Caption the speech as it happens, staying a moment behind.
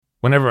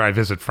Whenever I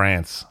visit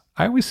France,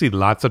 I always see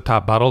lots of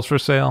top bottles for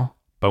sale,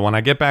 but when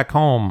I get back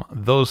home,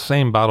 those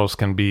same bottles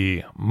can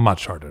be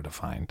much harder to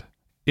find,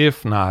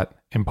 if not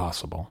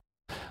impossible.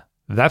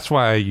 That's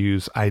why I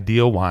use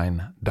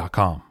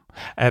idealwine.com.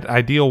 At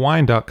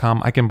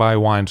idealwine.com, I can buy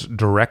wines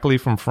directly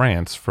from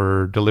France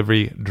for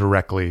delivery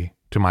directly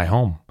to my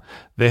home.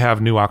 They have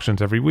new auctions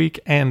every week,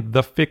 and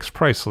the fixed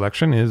price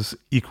selection is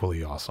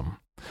equally awesome.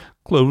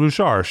 Clos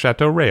Rougeard,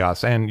 Chateau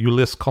Rayas, and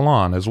Ulysse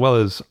Cologne, as well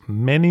as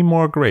many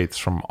more greats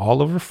from all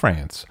over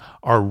France,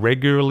 are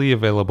regularly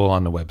available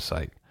on the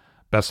website.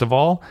 Best of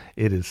all,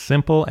 it is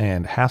simple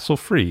and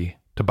hassle-free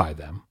to buy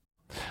them.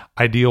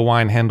 Ideal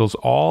Wine handles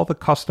all the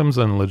customs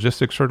and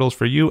logistics hurdles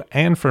for you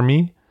and for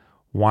me.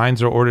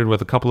 Wines are ordered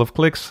with a couple of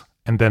clicks,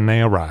 and then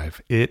they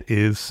arrive. It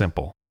is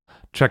simple.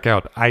 Check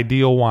out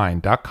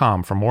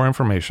idealwine.com for more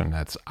information.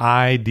 That's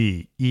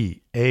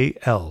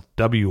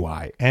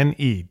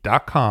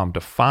idealwine.com to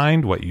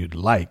find what you'd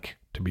like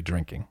to be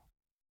drinking.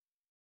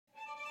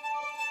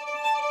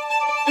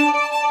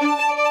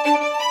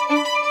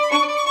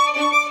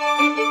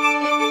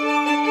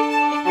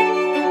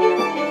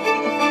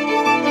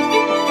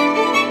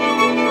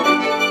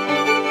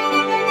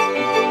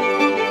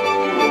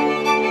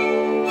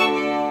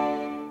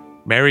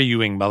 Mary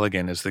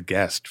Ewing-Mulligan is the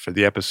guest for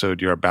the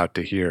episode you're about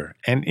to hear,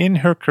 and in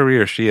her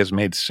career she has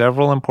made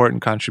several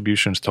important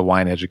contributions to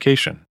wine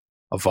education,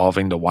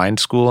 evolving the wine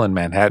school in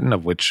Manhattan,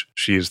 of which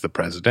she is the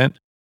president,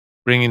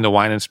 bringing the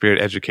Wine and Spirit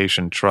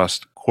Education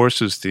Trust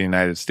courses to the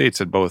United States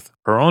at both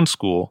her own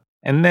school,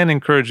 and then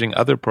encouraging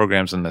other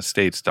programs in the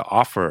States to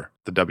offer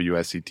the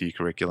WSET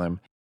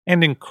curriculum,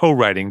 and in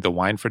co-writing the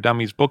Wine for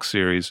Dummies book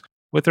series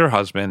with her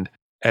husband,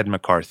 Ed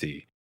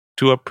McCarthy.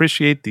 To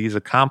appreciate these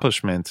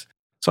accomplishments,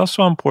 it's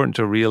also important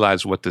to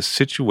realize what the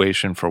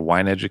situation for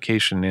wine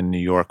education in New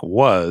York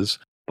was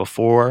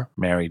before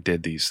Mary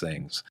did these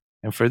things.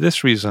 And for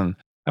this reason,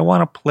 I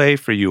want to play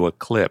for you a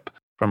clip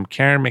from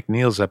Karen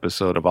McNeil's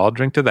episode of I'll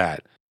Drink to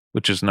That,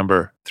 which is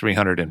number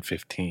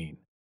 315.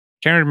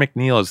 Karen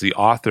McNeil is the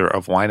author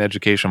of wine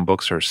education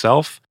books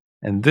herself,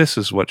 and this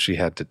is what she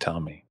had to tell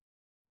me.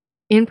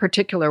 In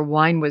particular,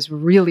 wine was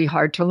really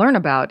hard to learn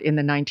about in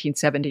the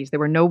 1970s. There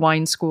were no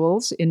wine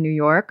schools in New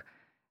York.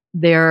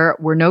 There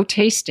were no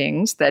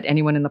tastings that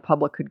anyone in the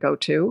public could go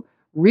to.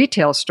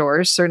 Retail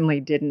stores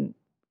certainly didn't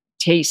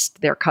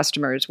taste their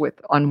customers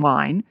on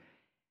wine.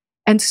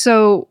 And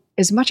so,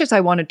 as much as I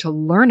wanted to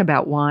learn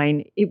about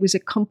wine, it was a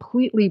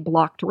completely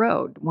blocked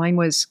road. Wine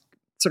was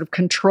sort of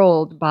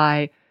controlled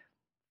by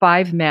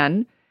 5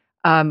 men.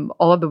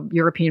 All of the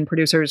European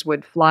producers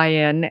would fly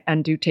in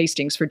and do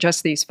tastings for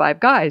just these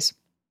 5 guys.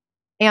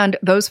 And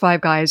those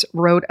 5 guys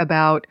wrote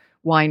about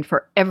wine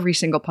for every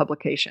single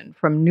publication,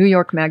 from New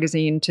York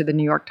Magazine to the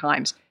New York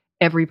Times.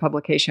 Every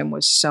publication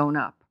was sewn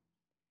up.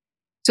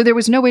 So there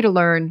was no way to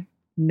learn,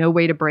 no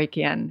way to break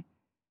in,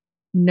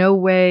 no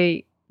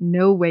way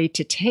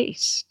to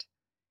taste.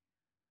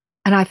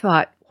 And I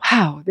thought,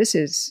 wow, this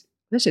isn't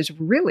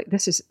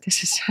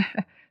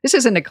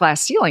a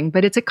glass ceiling,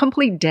 but it's a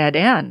complete dead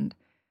end.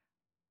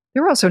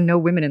 There were also no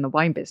women in the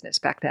wine business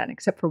back then,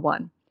 except for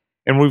one.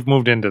 And we've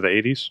moved into the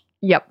 80s?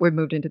 Yep, we've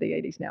moved into the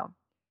 80s now.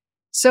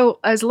 So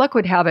as luck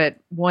would have it,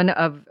 one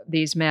of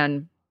these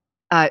men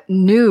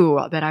knew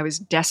that I was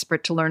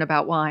desperate to learn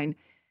about wine,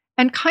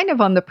 and kind of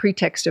on the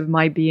pretext of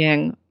my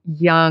being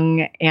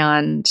young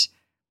and,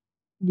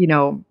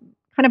 kind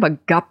of a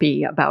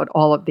guppy about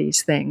all of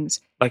these things.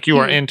 Like you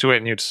were into it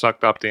and you'd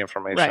sucked up the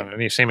information, right.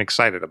 And you seem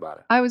excited about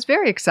it. I was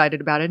very excited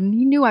about it, and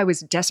he knew I was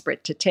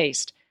desperate to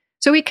taste.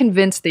 So he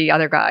convinced the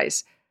other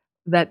guys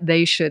that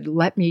they should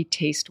let me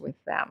taste with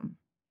them.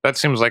 That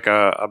seems like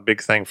a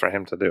big thing for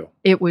him to do.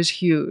 It was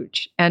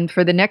huge. And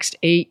for the next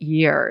 8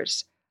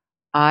 years,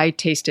 I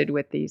tasted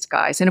with these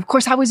guys. And of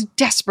course, I was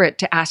desperate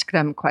to ask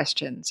them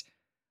questions.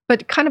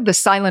 But kind of the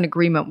silent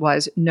agreement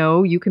was,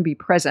 no, you can be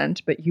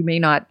present, but you may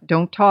not,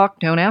 don't talk,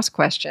 don't ask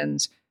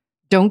questions,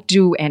 don't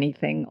do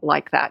anything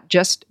like that.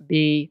 Just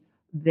be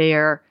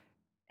there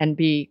and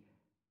be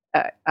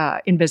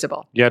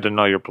invisible. You had to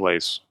know your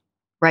place.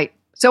 Right.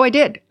 So I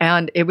did.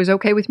 And it was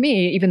okay with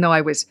me, even though I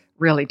was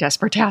really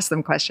desperate to ask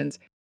them questions.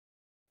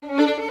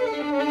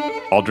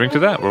 I'll Drink to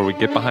That, where we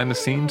get behind the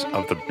scenes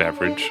of the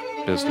beverage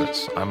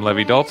business. I'm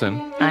Levi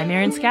Dalton. I'm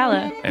Erin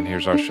Scala. And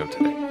here's our show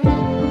today.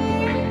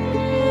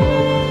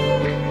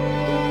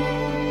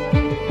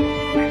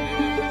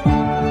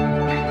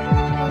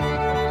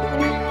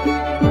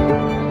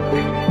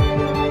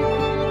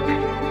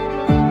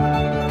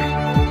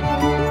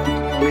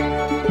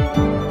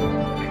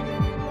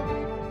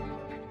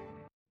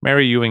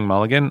 Mary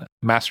Ewing-Mulligan,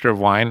 Master of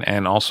Wine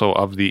and also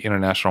of the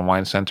International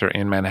Wine Center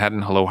in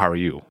Manhattan. Hello, how are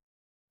you?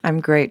 I'm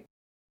great.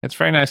 It's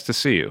very nice to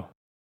see you.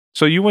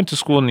 So you went to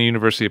school in the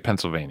University of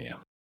Pennsylvania.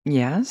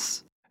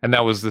 Yes. And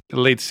that was the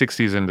late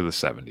 60s into the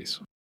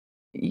 70s.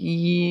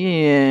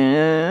 Yes.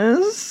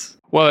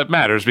 Well, it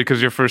matters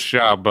because your first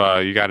job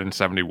you got in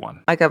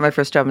 71. I got my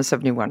first job in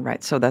 71,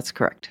 right? So that's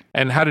correct.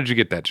 And how did you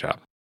get that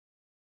job?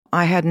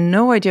 I had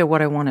no idea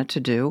what I wanted to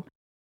do.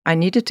 I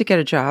needed to get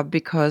a job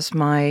because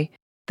my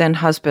then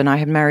husband, I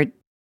had married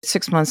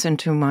 6 months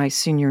into my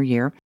senior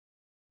year.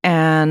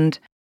 And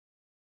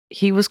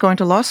he was going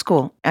to law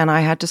school, and I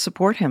had to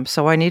support him.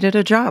 So I needed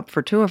a job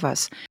for two of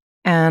us.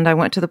 And I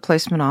went to the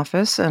placement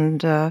office,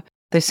 and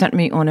they sent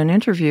me on an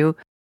interview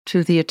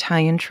to the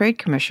Italian Trade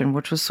Commission,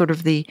 which was sort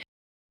of the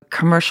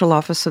commercial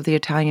office of the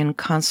Italian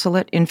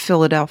consulate in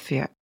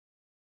Philadelphia.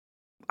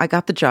 I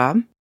got the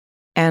job,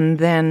 and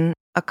then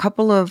a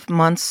couple of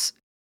months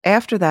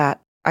after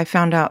that, I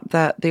found out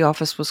that the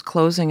office was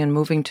closing and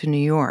moving to New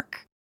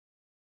York.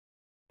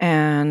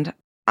 And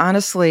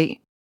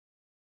honestly,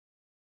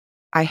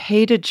 I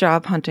hated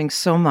job hunting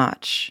so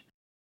much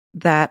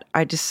that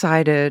I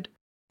decided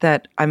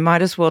that I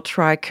might as well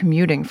try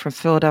commuting from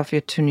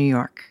Philadelphia to New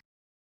York,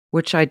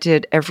 which I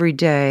did every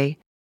day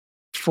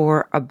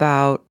for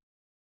about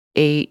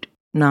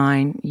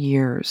 8-9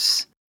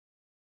 years.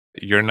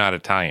 You're not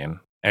Italian,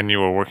 and you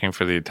were working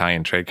for the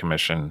Italian Trade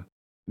Commission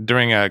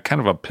during a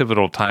kind of a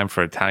pivotal time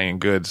for Italian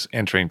goods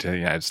entering to the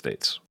United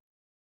States.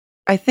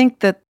 I think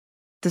that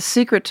the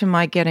secret to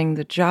my getting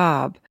the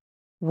job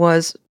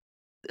was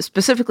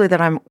specifically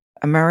that I'm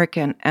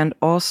American, and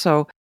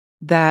also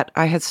that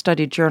I had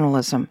studied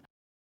journalism.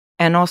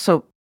 And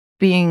also,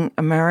 being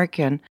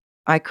American,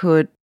 I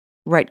could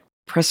write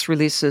press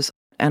releases,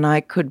 and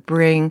I could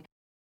bring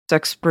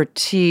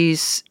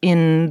expertise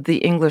in the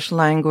English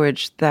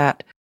language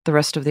that the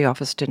rest of the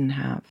office didn't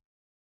have.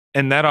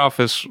 And that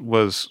office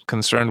was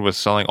concerned with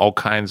selling all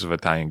kinds of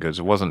Italian goods.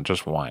 It wasn't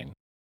just wine.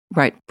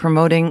 Right,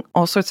 promoting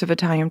all sorts of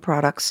Italian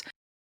products.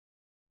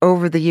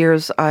 Over the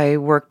years, I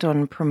worked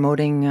on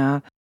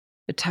promoting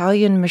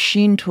Italian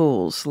machine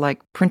tools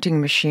like printing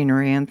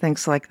machinery and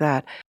things like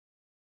that.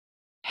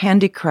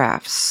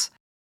 Handicrafts,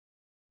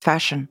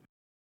 fashion,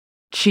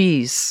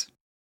 cheese,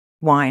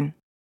 wine,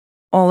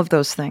 all of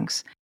those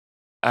things.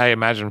 I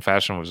imagine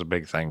fashion was a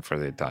big thing for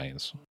the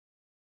Italians.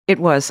 It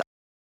was.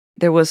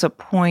 There was a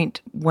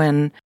point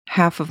when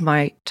half of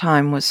my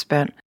time was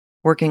spent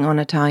working on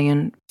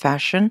Italian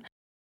fashion,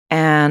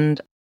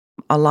 and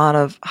a lot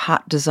of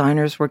hot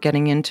designers were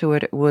getting into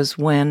it. It was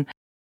when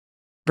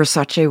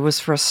Versace was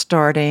first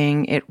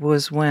starting. It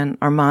was when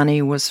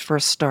Armani was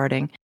first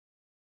starting.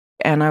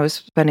 And I was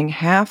spending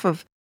half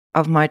of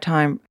my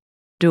time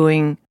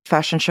doing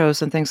fashion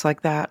shows and things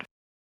like that,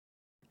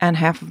 and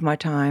half of my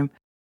time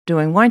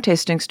doing wine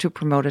tastings to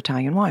promote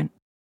Italian wine.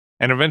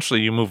 And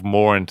eventually you move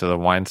more into the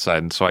wine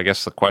side. And so I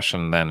guess the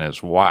question then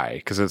is why?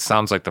 Because it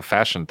sounds like the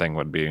fashion thing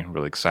would be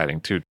really exciting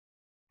too.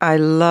 I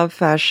love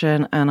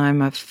fashion, and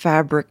I'm a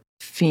fabric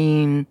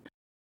fiend.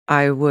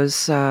 I was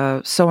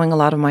sewing a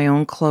lot of my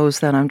own clothes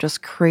then. I'm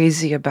just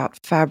crazy about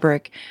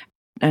fabric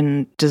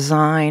and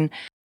design.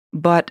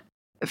 But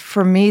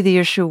for me, the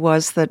issue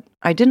was that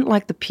I didn't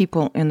like the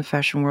people in the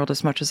fashion world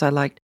as much as I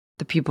liked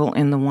the people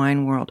in the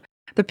wine world.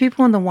 The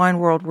people in the wine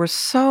world were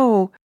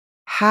so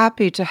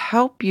happy to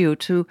help you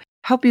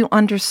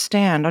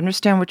understand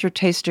what you're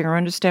tasting, or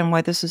understand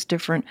why this is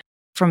different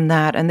from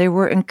that. And they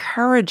were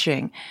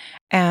encouraging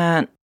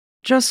and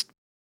just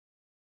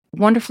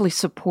wonderfully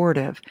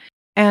supportive.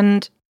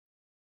 And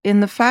in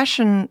the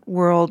fashion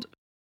world,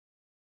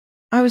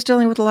 I was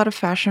dealing with a lot of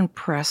fashion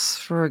press,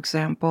 for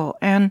example,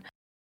 and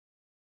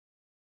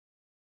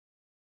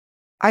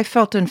I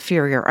felt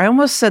inferior. I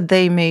almost said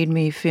they made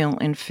me feel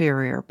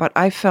inferior, but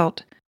I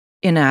felt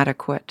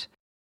inadequate.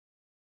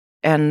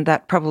 And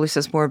that probably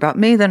says more about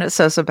me than it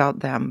says about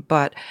them.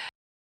 But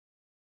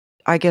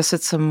I guess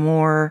it's a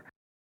more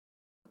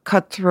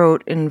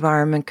cutthroat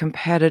environment,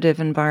 competitive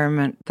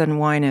environment than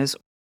wine is,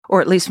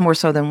 or at least more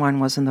so than wine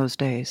was in those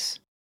days.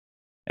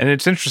 And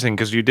it's interesting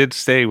because you did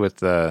stay with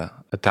the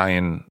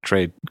Italian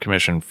Trade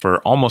Commission for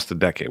almost a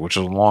decade, which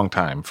is a long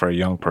time for a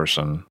young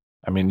person.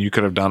 I mean, you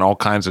could have done all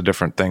kinds of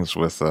different things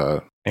with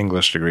an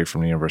English degree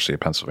from the University of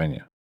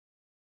Pennsylvania.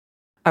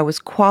 I was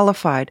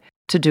qualified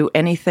to do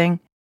anything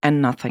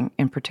and nothing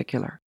in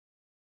particular.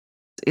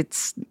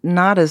 It's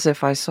not as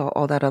if I saw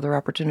all that other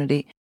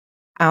opportunity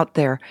out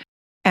there.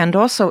 And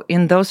also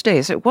in those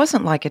days, it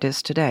wasn't like it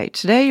is today.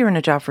 Today, you're in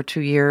a job for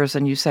 2 years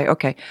and you say,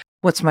 okay,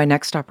 what's my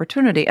next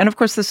opportunity? And of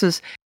course,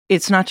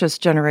 it's not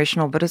just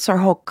generational, but it's our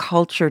whole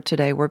culture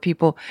today where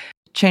people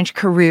change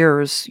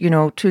careers,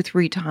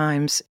 2-3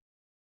 times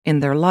in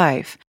their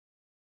life.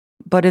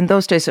 But in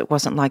those days, it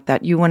wasn't like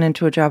that. You went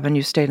into a job and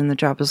you stayed in the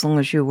job as long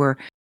as you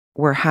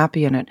were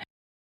happy in it.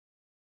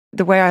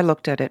 The way I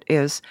looked at it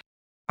is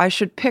I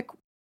should pick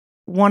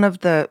one of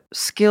the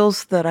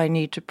skills that I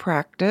need to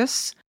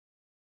practice,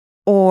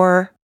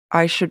 or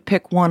I should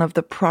pick one of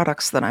the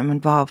products that I'm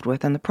involved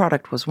with, and the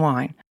product was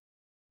wine.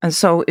 And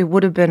so it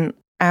would have been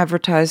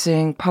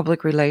advertising,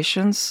 public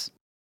relations,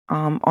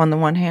 on the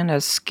one hand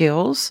as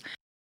skills,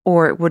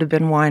 or it would have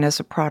been wine as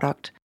a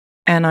product.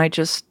 And I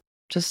just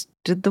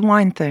did the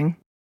wine thing.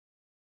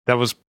 That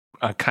was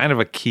a kind of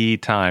a key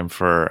time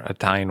for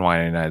Italian wine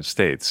in the United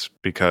States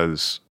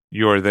because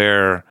you're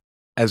there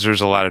as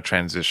there's a lot of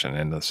transition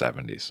in the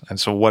 70s. And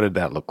so what did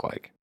that look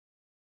like?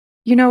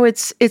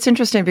 It's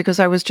interesting because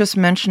I was just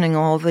mentioning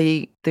all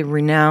the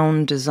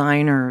renowned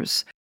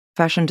designers,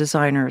 fashion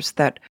designers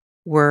that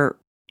were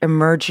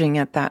emerging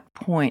at that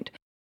point.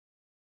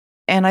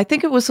 And I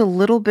think it was a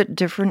little bit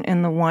different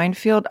in the wine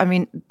field. I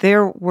mean,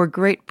 there were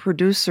great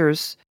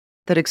producers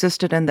that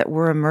existed and that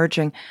were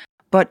emerging,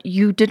 but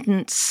you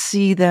didn't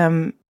see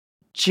them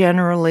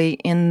generally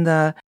in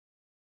the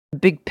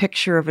big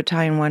picture of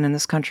Italian wine in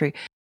this country.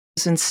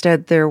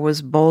 Instead, there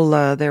was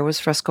Bolla, there was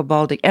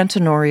Frescobaldi,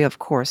 Antinori, of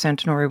course.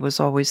 Antinori was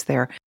always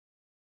there.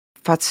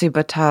 Fazzi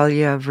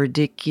Battaglia,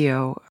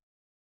 Verdicchio,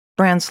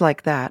 brands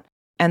like that.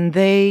 And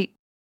they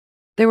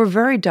were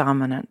very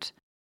dominant.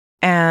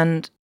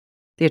 And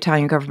the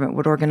Italian government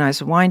would organize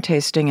a wine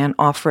tasting and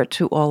offer it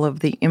to all of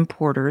the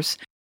importers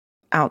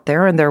out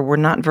there. And there were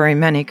not very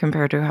many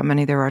compared to how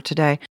many there are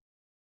today.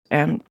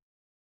 And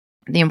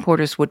the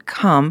importers would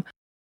come,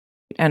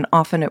 and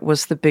often it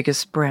was the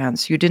biggest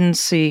brands. You didn't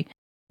see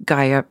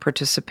Gaia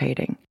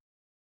participating,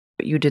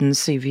 but you didn't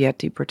see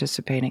Vietti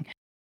participating.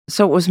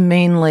 So it was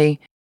mainly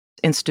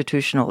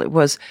institutional. It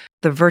was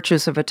the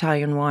virtues of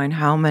Italian wine,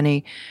 how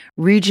many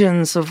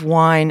regions of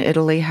wine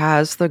Italy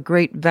has, the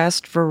great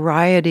vast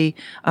variety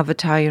of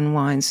Italian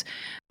wines.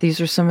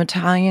 These are some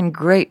Italian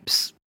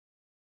grapes,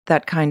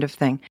 that kind of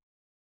thing.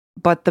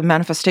 But the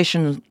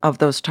manifestation of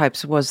those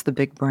types was the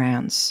big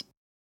brands.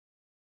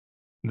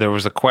 There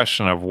was a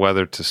question of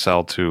whether to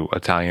sell to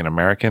Italian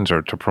Americans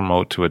or to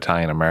promote to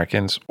Italian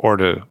Americans or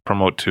to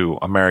promote to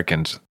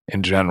Americans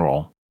in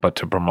general, but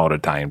to promote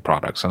Italian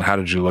products. And how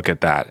did you look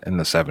at that in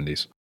the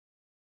 70s?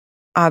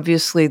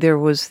 Obviously, there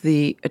was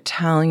the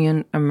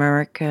Italian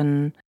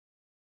American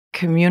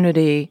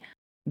community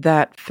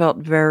that felt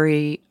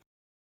very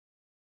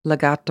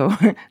legato,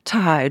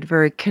 tied,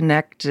 very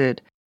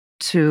connected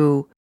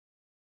to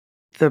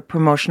the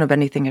promotion of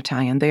anything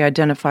Italian. They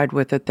identified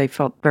with it. They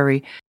felt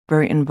very,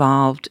 very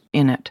involved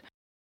in it.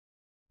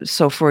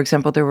 So, for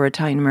example, there were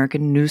Italian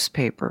American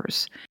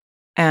newspapers,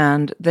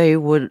 and they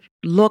would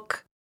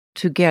look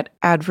to get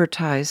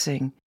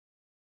advertising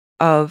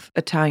of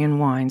Italian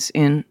wines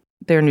in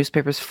their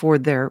newspapers for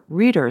their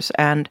readers.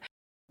 And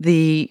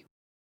the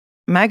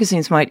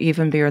magazines might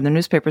even be, or the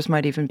newspapers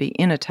might even be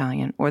in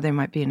Italian, or they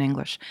might be in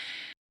English.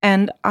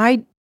 And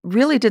I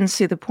really didn't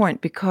see the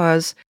point,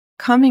 because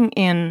coming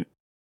in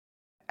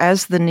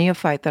as the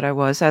neophyte that I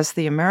was, as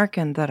the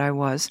American that I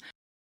was,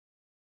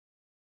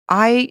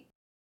 I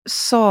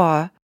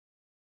saw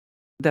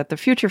that the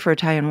future for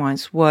Italian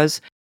wines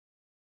was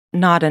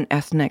not an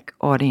ethnic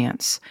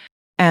audience.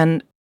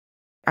 And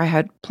I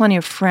had plenty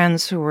of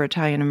friends who were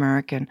Italian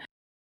American.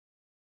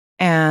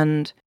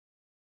 And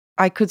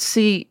I could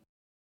see,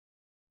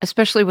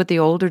 especially with the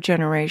older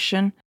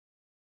generation,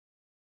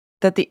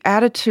 that the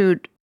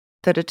attitude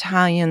that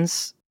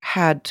Italians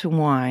had to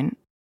wine,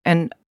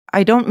 and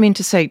I don't mean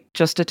to say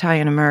just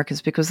Italian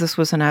Americans, because this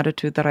was an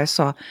attitude that I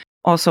saw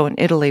also in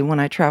Italy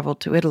when I traveled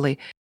to Italy.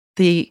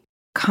 The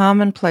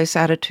commonplace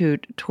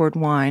attitude toward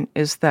wine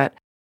is that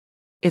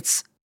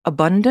it's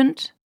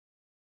abundant,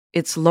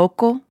 it's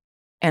local,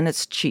 and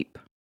it's cheap.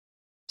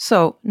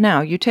 So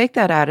now you take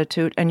that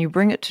attitude and you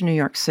bring it to New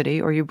York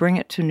City, or you bring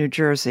it to New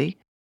Jersey,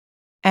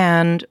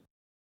 and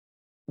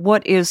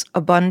what is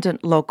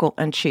abundant, local,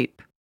 and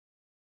cheap?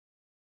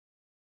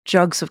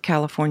 Jugs of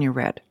California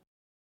Red.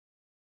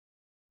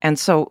 And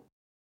so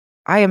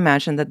I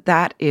imagine that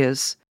that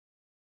is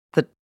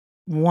the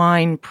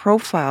wine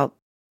profile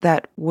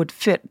that would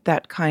fit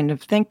that kind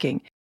of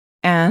thinking.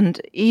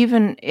 And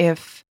even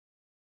if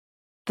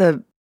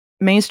the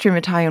mainstream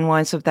Italian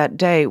wines of that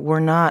day were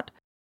not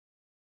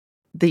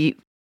the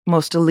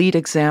most elite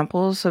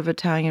examples of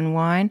Italian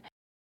wine,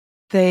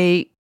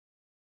 they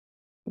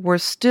were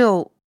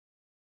still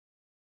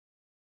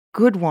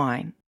good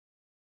wine.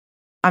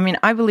 I mean,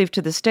 I believe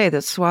to this day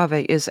that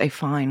Soave is a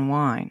fine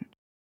wine.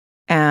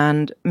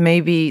 And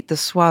maybe the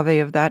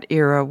Soave of that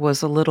era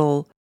was a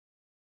little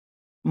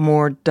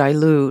more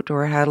dilute,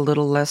 or had a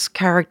little less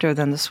character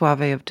than the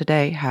Soave of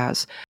today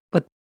has.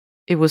 But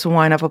it was a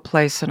wine of a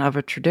place and of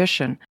a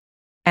tradition.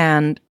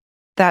 And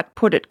that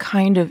put it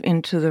kind of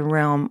into the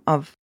realm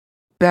of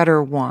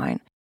better wine,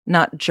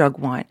 not jug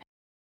wine.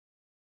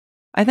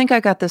 I think I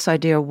got this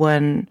idea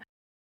when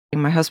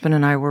my husband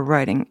and I were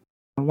writing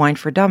Wine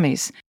for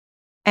Dummies.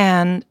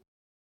 And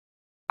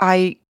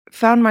I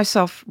found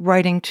myself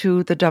writing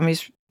to the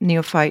Dummies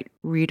neophyte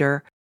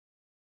reader,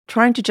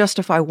 trying to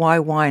justify why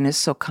wine is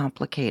so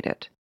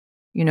complicated.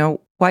 You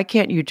know, why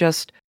can't you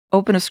just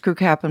open a screw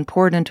cap and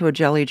pour it into a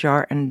jelly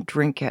jar and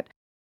drink it?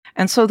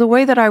 And so the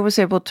way that I was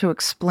able to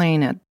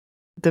explain it,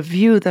 the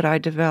view that I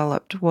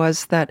developed,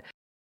 was that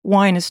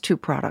wine is two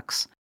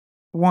products.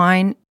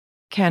 Wine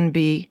can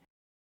be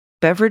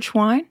beverage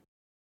wine,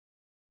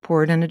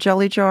 pour it in a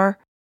jelly jar,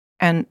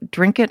 and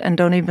drink it, and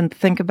don't even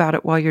think about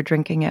it while you're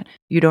drinking it.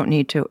 You don't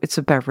need to. It's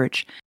a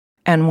beverage.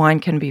 And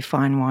wine can be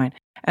fine wine.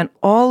 And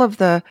all of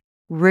the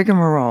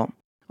rigmarole,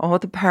 all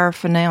of the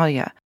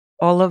paraphernalia,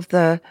 all of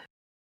the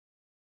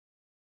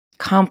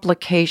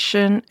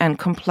complication and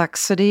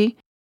complexity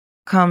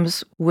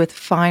comes with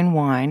fine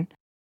wine.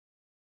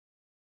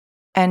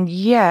 And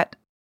yet,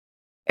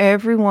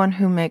 everyone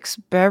who makes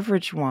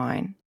beverage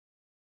wine,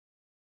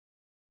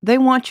 they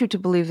want you to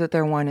believe that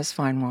their wine is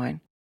fine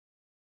wine.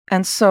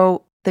 And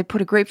so they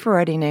put a grape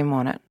variety name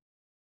on it.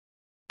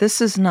 This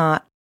is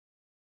not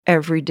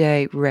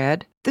everyday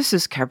red. This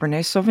is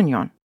Cabernet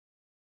Sauvignon.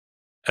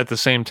 At the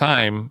same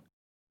time,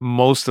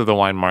 most of the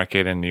wine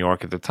market in New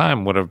York at the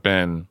time would have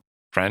been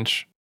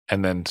French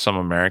and then some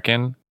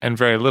American and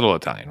very little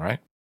Italian, right?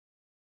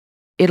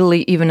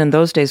 Italy, even in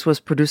those days, was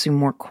producing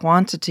more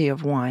quantity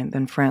of wine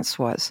than France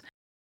was.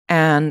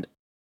 And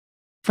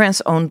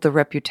France owned the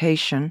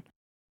reputation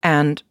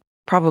and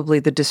probably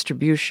the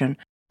distribution,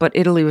 but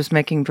Italy was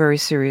making very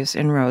serious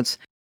inroads.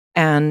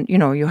 And,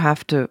 you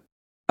have to,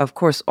 of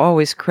course,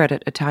 always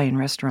credit Italian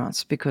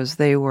restaurants because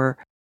they were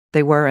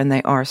and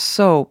they are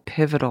so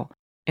pivotal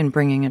in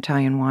bringing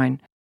Italian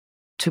wine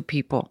to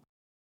people.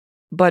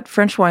 But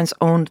French wines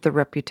owned the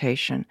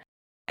reputation.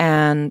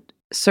 And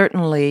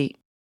certainly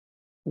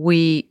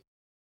we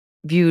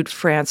viewed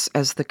France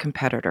as the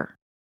competitor.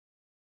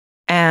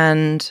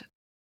 And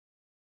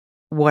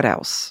what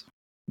else?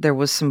 There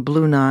was some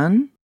Blue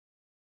Nun.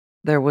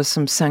 There was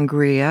some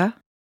Sangria.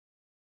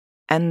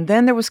 And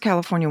then there was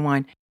California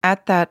wine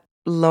at that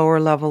lower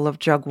level of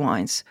jug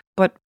wines.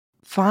 But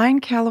fine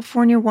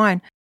California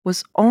wine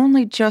was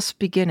only just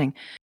beginning.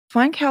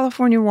 Fine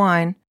California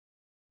wine,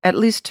 at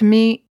least to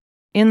me,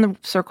 in the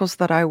circles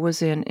that I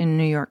was in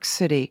New York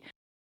City,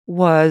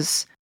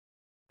 was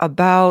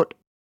about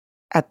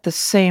at the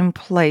same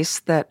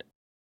place that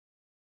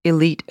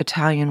elite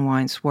Italian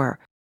wines were,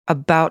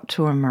 about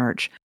to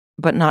emerge,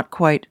 but not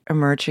quite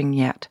emerging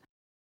yet.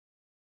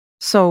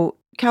 So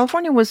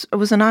California was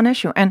a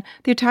non-issue, and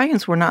the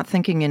Italians were not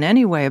thinking in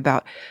any way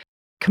about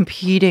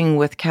competing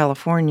with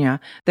California.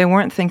 They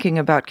weren't thinking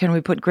about, can we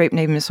put grape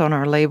names on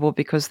our label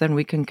because then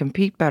we can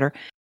compete better.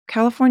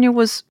 California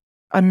was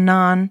a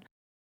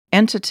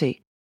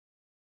non-entity.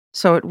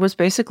 So it was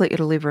basically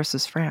Italy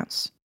versus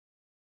France.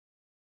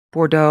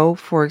 Bordeaux,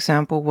 for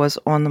example, was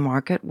on the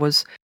market,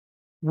 was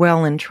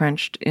well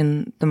entrenched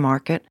in the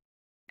market.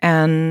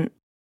 And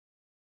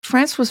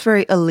France was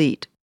very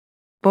elite,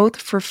 both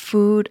for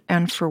food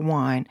and for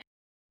wine.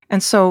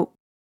 And so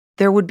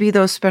there would be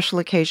those special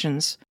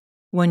occasions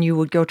when you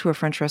would go to a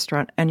French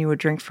restaurant and you would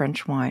drink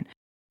French wine.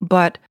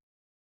 But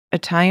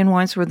Italian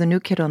wines were the new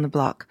kid on the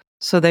block.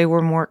 So they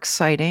were more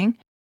exciting.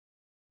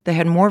 They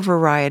had more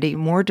variety,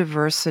 more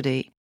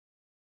diversity.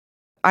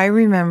 I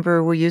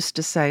remember we used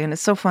to say, and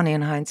it's so funny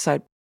in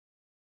hindsight,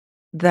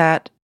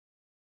 that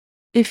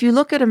if you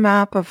look at a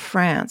map of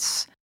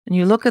France and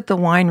you look at the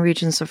wine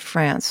regions of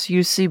France,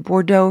 you see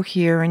Bordeaux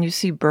here and you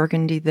see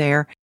Burgundy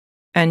there,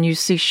 and you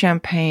see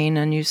Champagne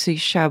and you see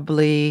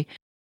Chablis,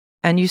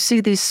 and you see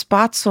these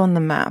spots on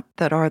the map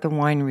that are the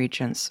wine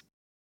regions.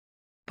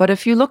 But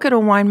if you look at a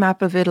wine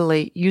map of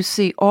Italy, you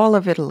see all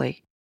of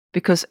Italy,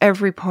 because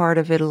every part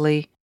of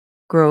Italy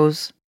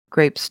grows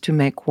grapes to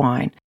make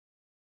wine.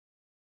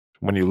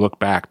 When you look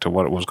back to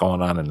what was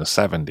going on in the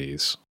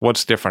 70s,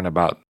 what's different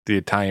about the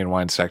Italian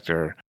wine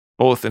sector,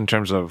 both in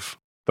terms of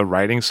the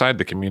writing side,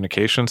 the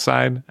communication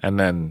side, and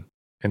then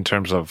in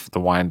terms of the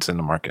wines in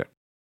the market?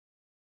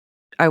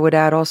 I would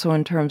add also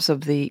in terms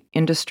of the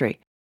industry,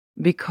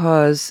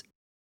 because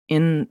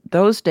in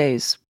those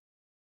days,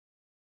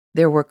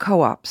 there were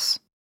co-ops.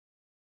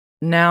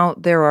 Now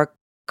there are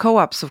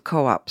co-ops of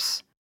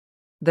co-ops.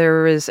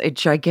 There is a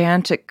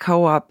gigantic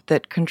co-op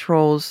that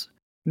controls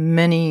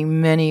many,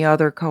 many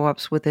other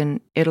co-ops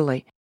within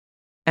Italy.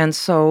 And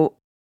so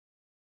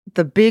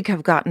the big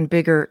have gotten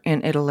bigger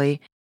in Italy,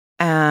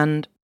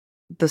 and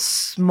the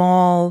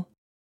small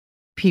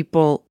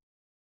people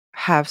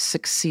have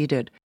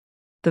succeeded.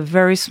 The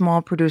very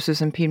small producers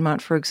in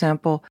Piedmont, for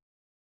example,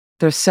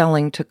 they're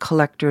selling to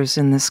collectors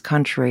in this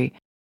country.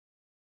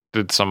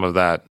 Did some of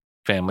that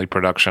family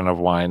production of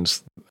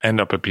wines end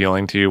up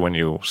appealing to you when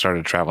you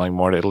started traveling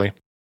more to Italy?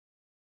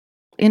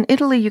 In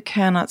Italy, you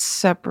cannot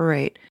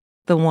separate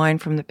the wine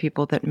from the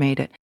people that made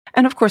it.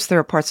 And of course, there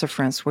are parts of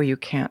France where you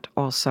can't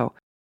also.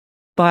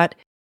 But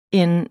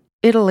in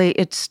Italy,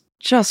 it's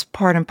just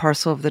part and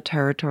parcel of the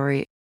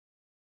territory.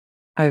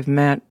 I've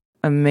met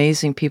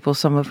amazing people,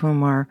 some of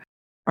whom are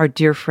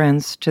dear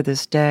friends to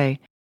this day,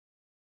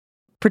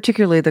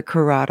 particularly the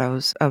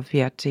Curatos of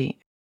Vieti.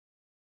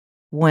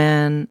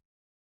 When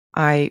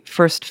I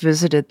first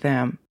visited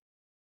them,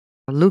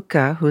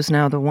 Luca, who's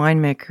now the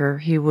winemaker,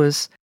 he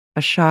was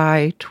a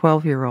shy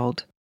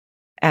 12-year-old.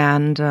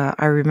 And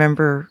I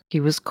remember he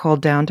was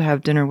called down to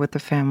have dinner with the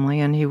family,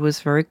 and he was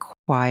very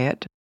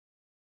quiet.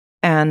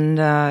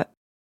 And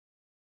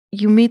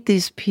you meet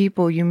these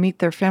people, you meet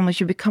their families,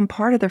 you become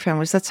part of their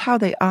families. That's how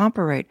they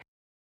operate.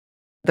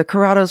 The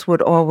Curatos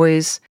would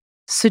always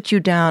sit you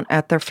down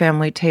at their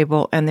family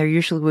table, and there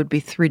usually would be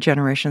 3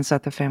 generations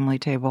at the family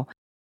table.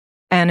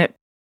 And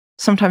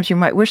sometimes you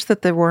might wish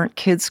that there weren't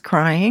kids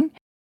crying,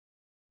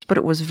 but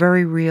it was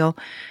very real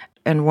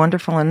and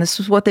wonderful. And this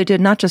was what they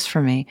did, not just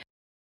for me.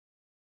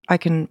 I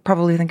can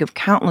probably think of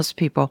countless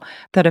people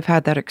that have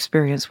had that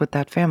experience with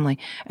that family.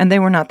 And they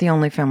were not the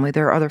only family.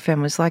 There are other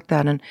families like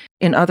that, and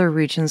in other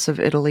regions of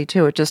Italy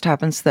too. It just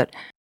happens that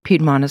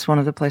Piedmont is one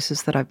of the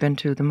places that I've been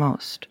to the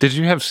most. Did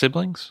you have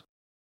siblings?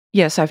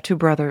 Yes, I have 2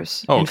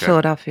 brothers in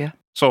Philadelphia.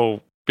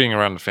 So being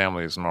around the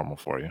family is normal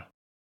for you?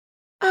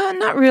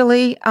 Not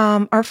really.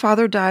 Our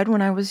father died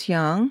when I was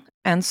young,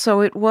 and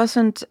so it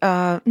wasn't.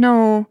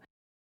 No,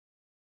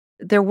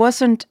 there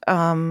wasn't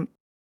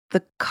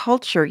the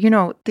culture.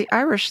 The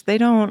Irish. They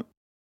don't.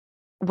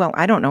 Well,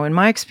 I don't know. In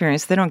my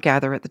experience, they don't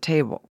gather at the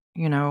table.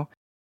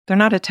 They're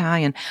not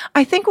Italian.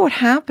 I think what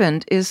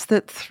happened is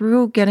that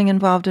through getting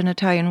involved in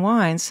Italian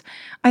wines,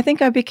 I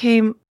think I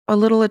became a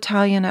little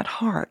Italian at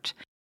heart.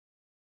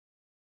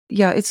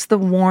 Yeah, it's the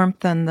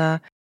warmth and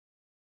the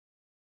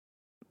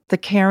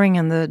caring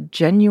and the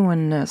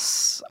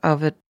genuineness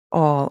of it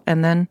all.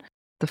 And then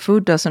the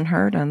food doesn't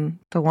hurt and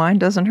the wine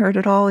doesn't hurt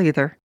at all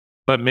either.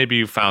 But maybe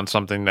you found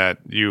something that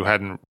you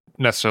hadn't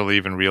necessarily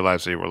even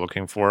realized that you were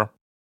looking for.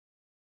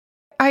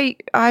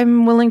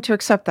 I'm willing to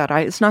accept that.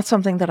 It's not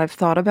something that I've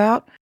thought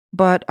about,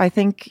 but I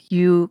think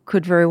you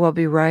could very well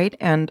be right.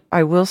 And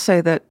I will say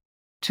that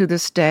to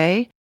this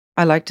day,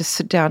 I like to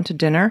sit down to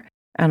dinner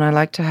and I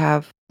like to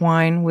have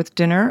wine with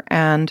dinner.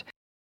 And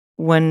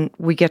when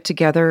we get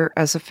together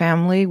as a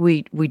family,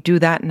 we do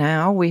that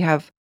now. We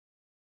have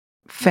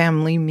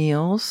family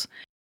meals.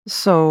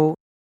 So,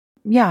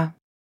 yeah.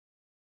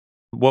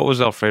 What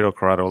was Alfredo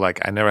Corrado like?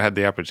 I never had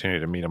the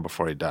opportunity to meet him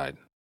before he died.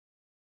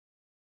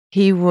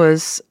 He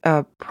was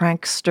a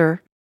prankster.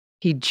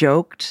 He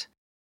joked.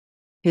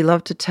 He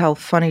loved to tell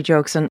funny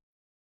jokes, and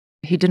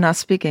he did not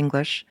speak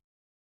English.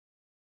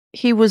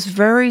 He was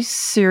very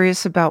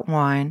serious about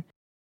wine.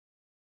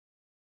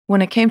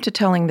 When it came to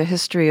telling the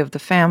history of the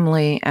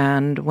family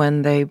and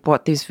when they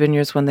bought these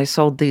vineyards, when they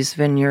sold these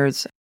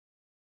vineyards,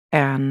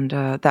 and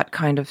that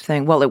kind of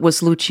thing, well, it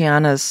was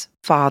Luciana's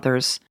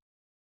father's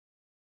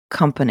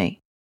company,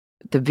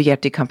 the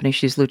Vietti company.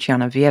 She's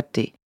Luciana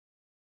Vietti.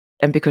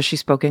 And because she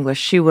spoke English,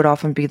 she would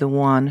often be the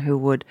one who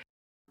would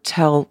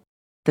tell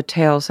the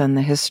tales and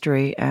the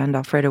history, and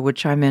Alfredo would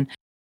chime in.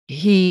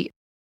 He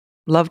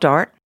loved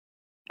art,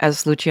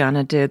 as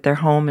Luciana did. Their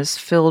home is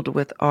filled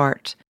with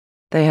art.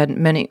 They had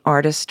many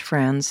artist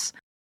friends.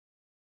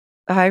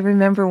 I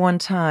remember one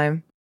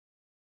time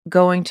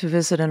going to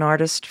visit an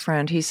artist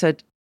friend. He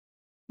said,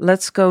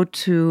 "Let's go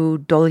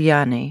to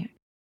Dogliani."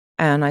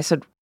 And I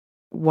said,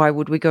 "Why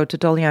would we go to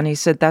Dogliani?" He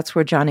said, "That's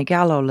where Johnny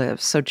Gallo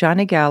lives." So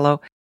Johnny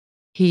Gallo,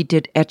 he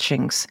did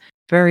etchings,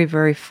 very,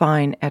 very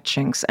fine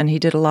etchings, and he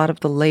did a lot of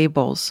the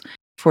labels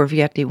for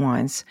Vietti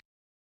wines.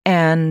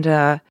 And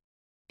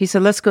he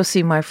said, "Let's go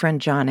see my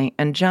friend Johnny."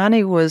 And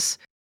Johnny was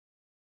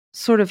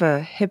sort of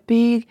a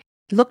hippie,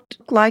 looked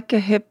like a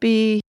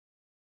hippie.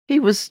 He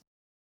was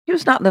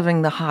not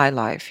living the high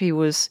life. He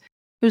was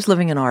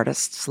living an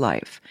artist's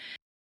life.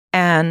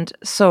 And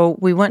so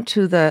we went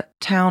to the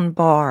town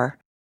bar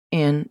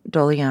in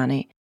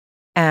Dogliani,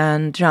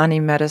 and Johnny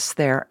met us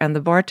there. And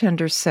the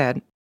bartender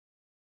said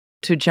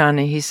to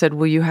Johnny, he said,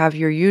 "Will you have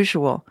your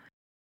usual?"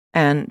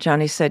 And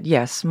Johnny said,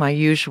 "Yes, my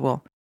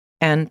usual."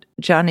 And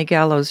Johnny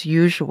Gallo's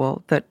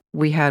usual that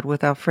we had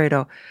with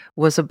Alfredo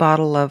was a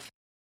bottle of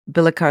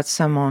Billicart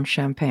Saumon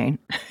champagne.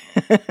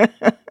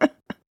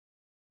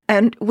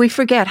 And we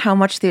forget how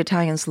much the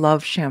Italians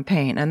love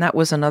champagne. And that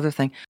was another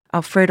thing.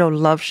 Alfredo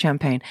loved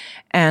champagne.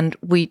 And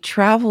we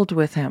traveled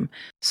with him.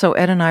 So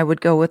Ed and I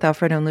would go with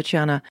Alfredo and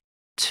Luciana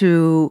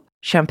to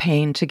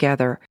Champagne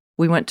together.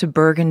 We went to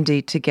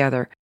Burgundy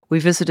together. We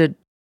visited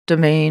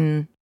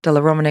Domaine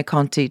della Romane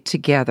Conti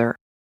together.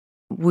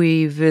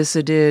 We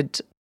visited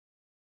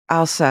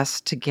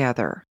Alsace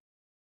together.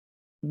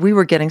 We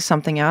were getting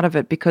something out of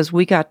it because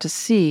we got to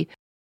see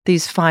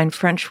these fine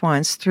French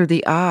wines through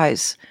the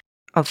eyes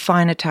of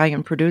fine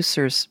Italian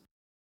producers.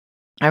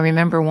 I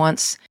remember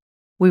once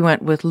we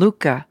went with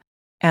Luca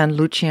and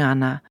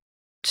Luciana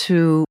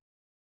to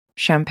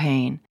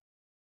Champagne,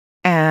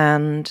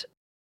 and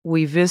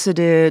we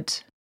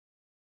visited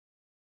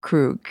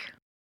Krug,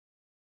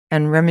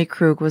 and Remy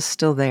Krug was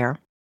still there.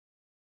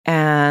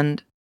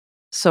 And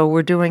so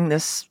we're doing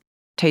this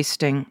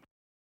tasting,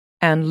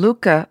 and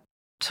Luca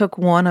took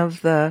one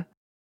of the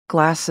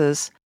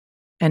glasses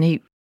and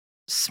he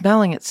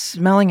smelling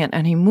it,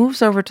 and he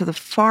moves over to the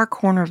far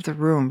corner of the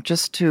room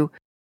just to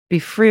be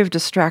free of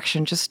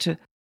distraction, just to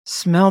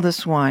smell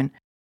this wine.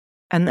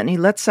 And then he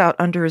lets out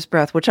under his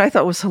breath, which I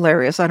thought was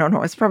hilarious. I don't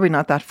know, it's probably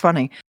not that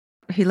funny.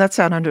 He lets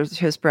out under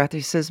his breath,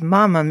 he says,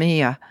 "Mamma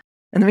mia."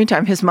 In the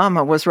meantime, his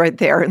mama was right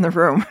there in the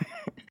room.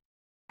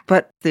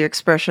 But the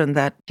expression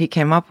that he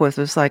came up with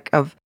was like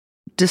of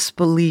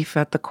disbelief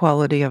at the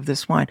quality of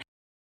this wine.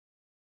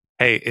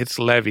 Hey, it's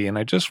Levi, and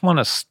I just want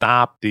to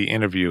stop the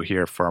interview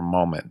here for a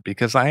moment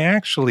because I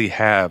actually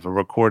have a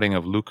recording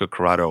of Luca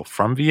Corrado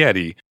from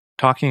Vietti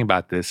talking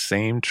about this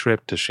same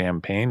trip to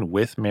Champagne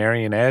with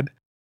Mary and Ed,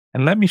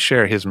 and let me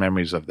share his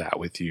memories of that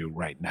with you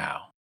right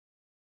now.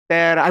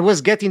 I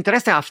was getting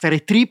interested after a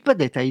trip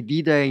that I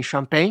did in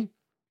Champagne,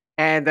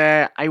 and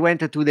I went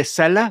to the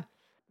cellar.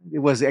 It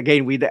was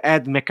again with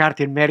Ed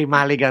McCarthy and Mary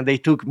Mulligan. They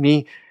took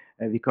me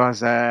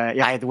because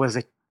it was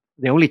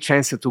the only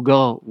chance to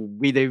go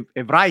with a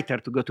writer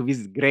to go to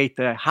this great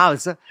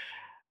house.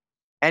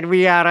 And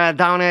we are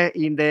down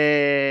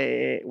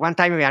one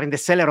time we are in the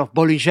cellar of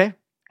Bollinger,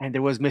 and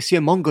there was Monsieur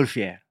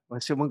Montgolfier.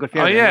 Monsieur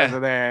Montgolfier. Oh,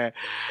 yeah.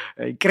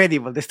 Was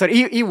incredible. The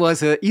story. He was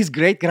his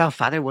great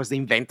grandfather was the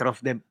inventor of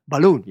the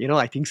balloon.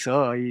 I think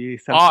so. I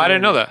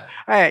didn't know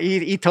that.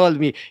 He told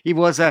me he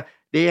was.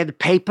 They had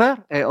paper,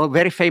 a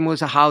very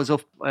famous house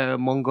of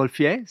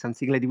Montgolfier,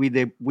 something like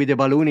with the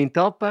balloon in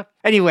top.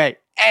 Anyway,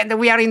 and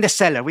we are in the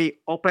cellar. We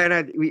open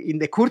in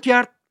the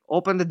courtyard.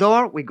 Open the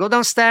door. We go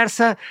downstairs.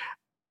 I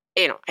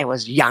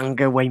was young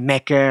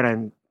winemaker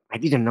and I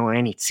didn't know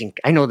anything.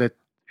 I know that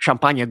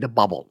champagne had the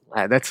bubble.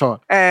 That's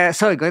all.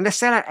 So I go in the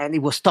cellar and he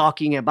was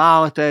talking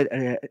about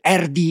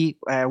RD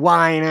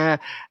wine.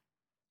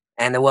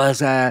 And there was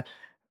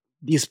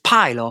this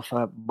pile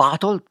of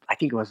bottle. I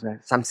think it was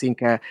something,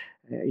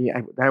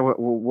 that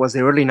was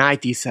the early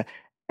 90s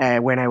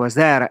when I was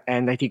there.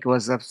 And I think it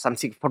was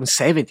something from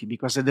 70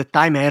 because at the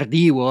time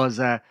RD was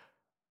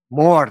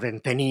more than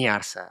 10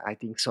 years, I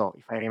think so,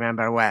 if I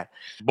remember well.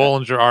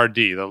 Bollinger RD.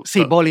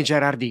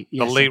 Bollinger RD.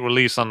 Yes. The late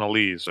release on the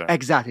lees. Or?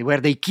 Exactly,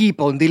 where they keep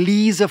on the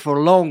lees for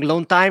a long,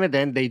 long time, and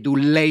then they do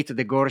late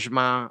the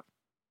gorgement.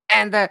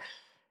 And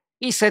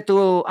he said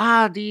to,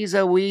 these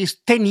we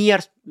 10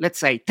 years, let's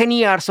say, 10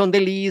 years on the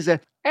lees. And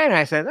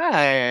I said,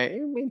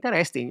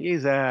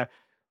 interesting.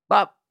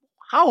 But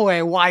how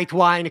a white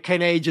wine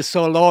can age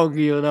so long,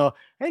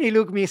 And he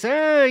looked at me and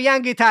said,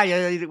 young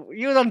Italian,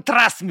 you don't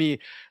trust me.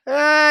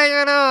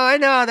 I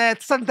know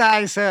that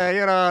sometimes,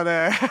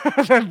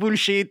 the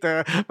bullshit.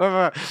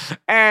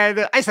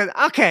 And I said,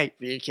 okay,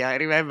 Vicky, I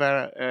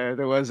remember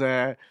there was,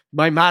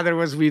 my mother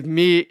was with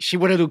me. She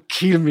wanted to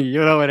kill me,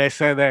 when I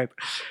said that.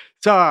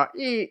 So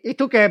he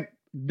took a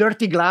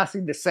dirty glass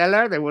in the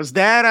cellar that was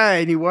there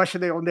and he washed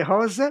it on the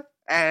hose.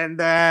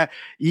 And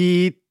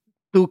he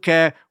took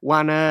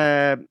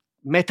one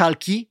metal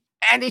key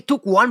and he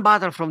took one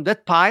bottle from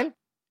that pile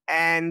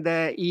and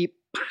he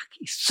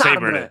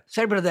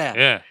sabre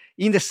there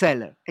in the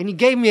cellar. And he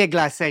gave me a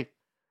glass, say,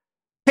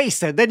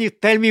 taste it, then you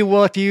tell me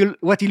what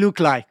he looked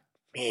like.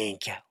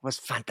 Minchia, was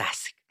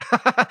fantastic.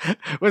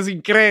 Was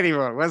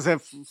incredible. Was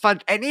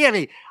fun. And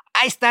really,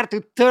 I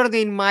started to turn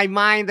in my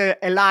mind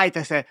a light.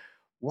 I said,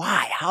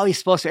 why? How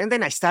is possible? And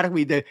then I started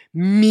with a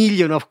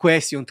million of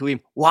questions to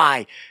him.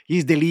 Why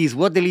is the lees?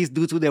 What the lees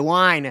do to the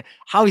wine?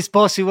 How is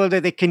possible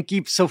that they can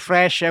keep so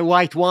fresh a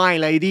white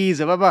wine like this?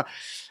 Blah, blah.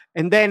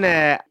 And then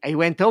I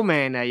went home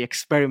and I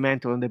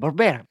experimented on the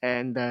Barbera.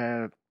 And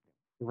it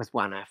was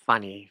one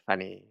funny.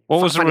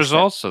 What was the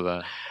results of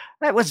that?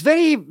 It was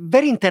very,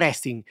 very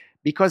interesting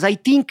because I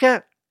think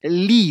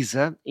lees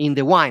in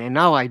the wine, and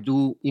now I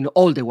do in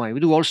all the wine. We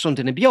do also in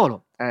the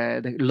Nebbiolo,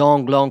 the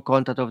long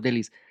contact of the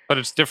lees. But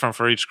it's different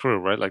for each crew,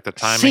 right? Like the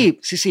timing?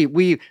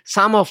 Sì.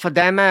 Some of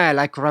them,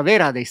 like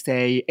Ravera, they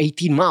stay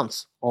 18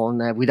 months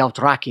on without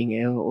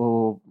racking,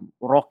 or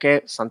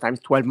Rocche, sometimes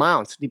 12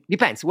 months.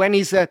 Depends. When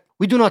is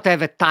we do not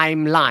have a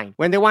timeline.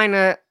 When the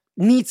wine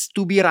needs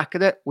to be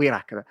racked, we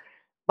rack it.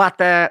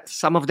 But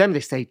some of them, they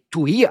stay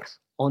 2 years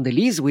on the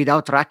lees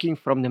without racking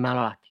from the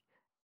Malolacchi.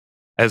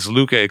 As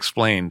Luca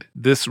explained,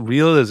 this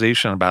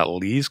realization about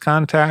lees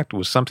contact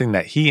was something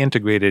that he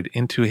integrated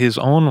into his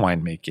own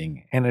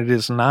winemaking, and it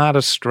is not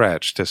a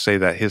stretch to say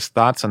that his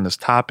thoughts on this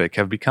topic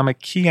have become a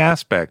key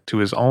aspect to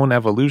his own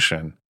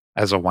evolution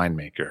as a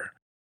winemaker.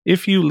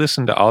 If you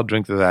listen to I'll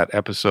Drink to That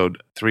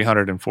episode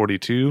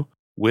 342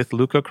 with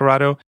Luca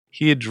Corrado,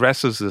 he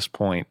addresses this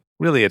point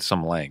really at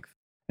some length,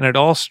 and it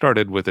all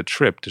started with a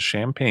trip to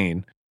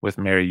Champagne with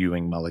Mary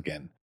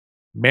Ewing-Mulligan.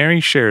 Mary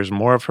shares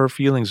more of her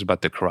feelings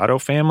about the Corrado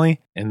family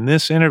in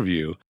this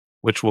interview,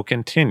 which will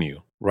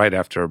continue right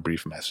after a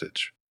brief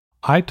message.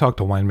 I talk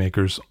to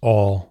winemakers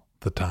all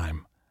the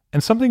time,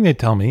 and something they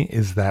tell me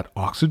is that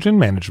oxygen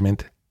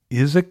management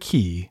is a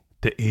key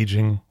to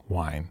aging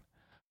wine.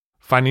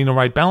 Finding the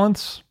right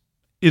balance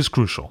is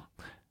crucial,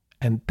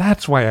 and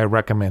that's why I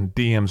recommend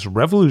DM's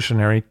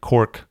revolutionary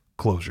cork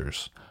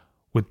closures.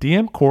 With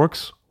DM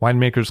corks,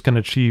 winemakers can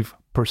achieve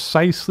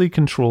precisely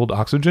controlled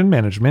oxygen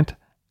management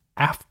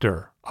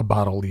after a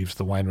bottle leaves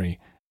the winery,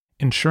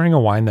 ensuring a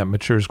wine that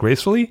matures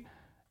gracefully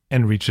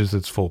and reaches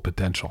its full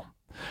potential.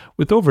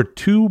 With over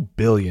 2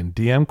 billion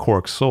DM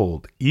corks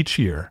sold each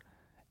year,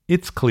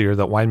 it's clear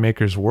that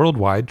winemakers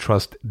worldwide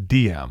trust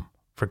DM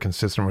for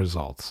consistent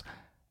results.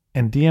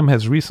 And DM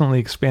has recently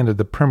expanded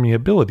the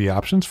permeability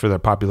options for their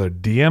popular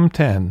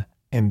DM10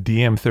 and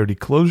DM30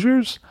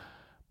 closures,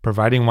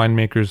 providing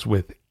winemakers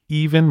with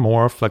even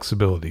more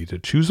flexibility to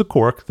choose a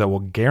cork that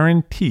will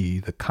guarantee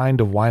the kind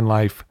of wine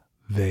life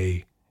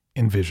they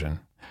envision.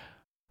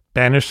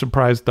 Banish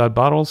surprise dud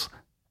bottles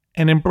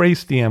and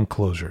embrace DM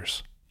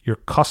closures. Your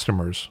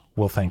customers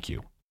will thank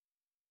you.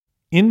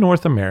 In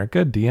North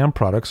America, DM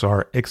products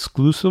are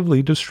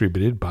exclusively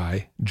distributed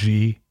by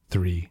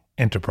G3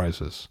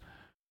 Enterprises.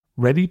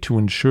 Ready to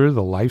ensure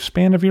the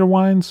lifespan of your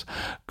wines?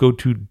 Go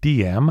to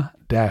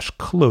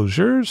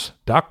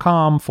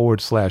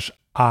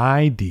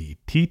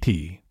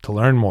dm-closures.com/IDTT to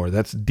learn more.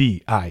 That's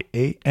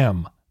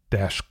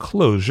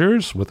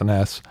DIAM-closures with an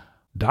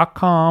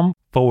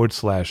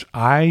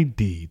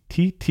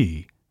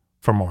S.com/IDTT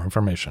for more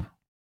information.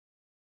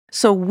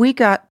 So we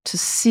got to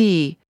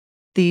see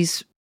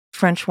these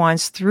French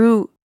wines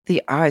through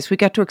the eyes. We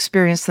got to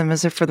experience them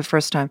as if for the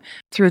first time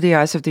through the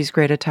eyes of these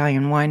great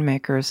Italian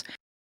winemakers,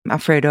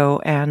 Alfredo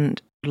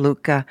and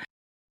Luca.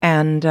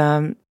 And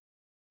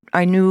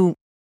I knew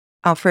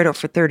Alfredo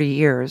for 30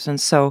 years, and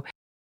so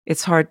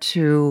it's hard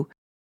to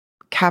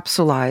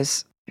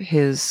capsulize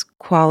his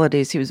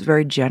qualities. He was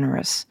very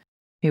generous.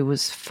 He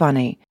was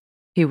funny.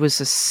 He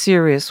was a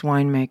serious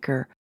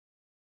winemaker,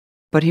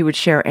 but he would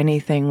share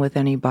anything with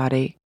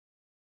anybody.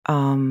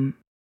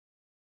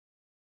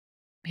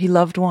 He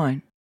loved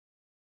wine.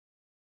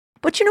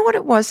 But you know what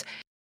it was?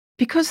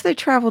 Because they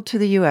traveled to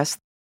the U.S.,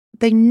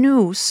 they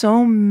knew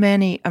so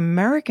many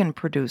American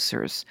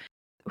producers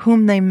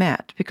whom they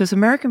met, because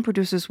American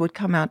producers would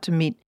come out to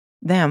meet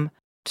them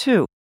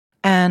too.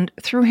 And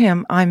through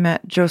him, I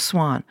met Joe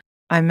Swan.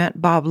 I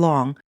met Bob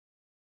Long.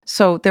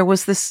 So there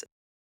was this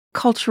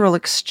cultural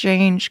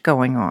exchange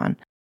going on.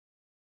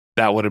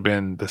 That would have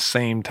been the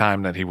same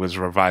time that he was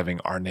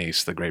reviving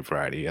Arnace, the grape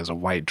variety, as a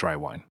white dry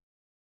wine.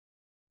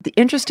 The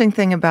interesting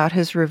thing about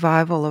his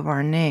revival of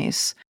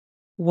Arnace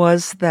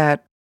was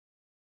that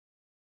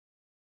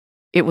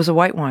it was a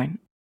white wine,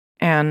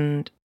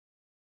 and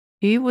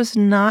he was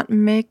not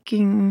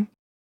making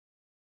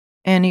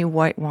any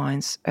white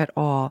wines at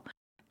all.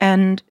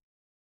 And,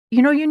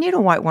 you know, you need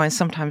a white wine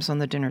sometimes on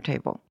the dinner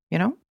table, you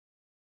know?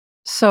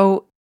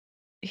 So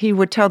he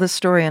would tell this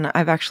story, and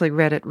I've actually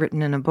read it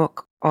written in a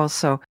book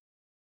also,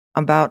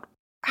 about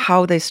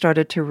how they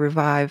started to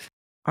revive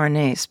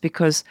Arnace,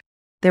 because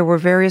there were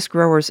various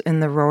growers in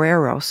the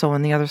Roero, so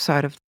on the other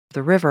side of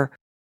the river,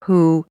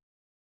 who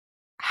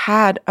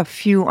had a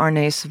few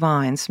Arnace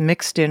vines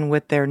mixed in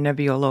with their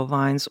Nebbiolo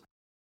vines,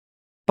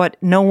 but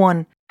no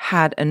one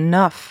had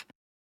enough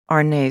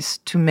Arnace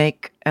to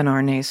make an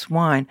Arnace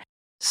wine.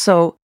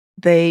 So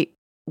they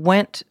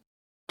went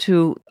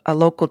to a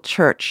local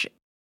church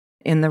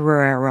in the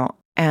Roero,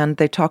 and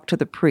they talked to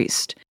the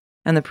priest.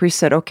 And the priest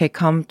said, okay,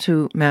 come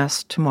to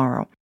Mass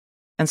tomorrow.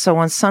 And so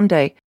on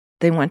Sunday,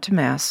 they went to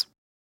Mass.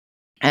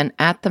 And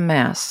at the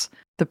Mass,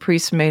 the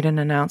priest made an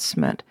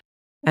announcement.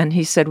 And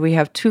he said, we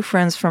have 2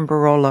 friends from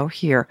Barolo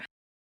here,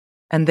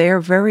 and they are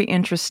very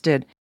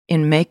interested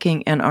in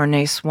making an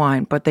Arnace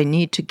wine, but they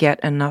need to get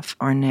enough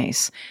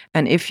Arnace.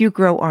 And if you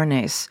grow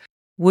Arnace,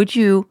 would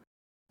you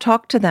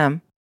talk to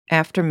them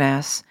after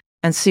Mass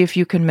and see if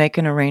you can make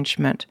an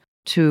arrangement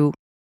to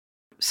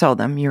sell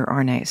them your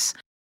Arnace?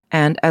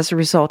 And as a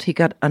result, he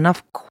got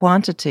enough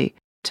quantity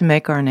to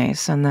make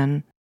Arnace, and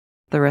then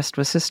the rest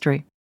was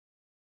history.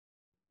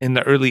 In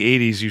the early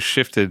 80s, you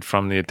shifted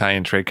from the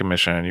Italian Trade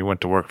Commission and you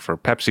went to work for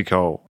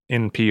PepsiCo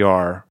in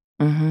PR.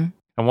 Mm-hmm.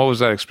 And what was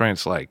that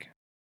experience like?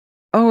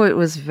 Oh, it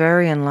was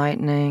very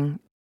enlightening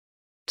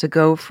to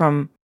go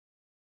from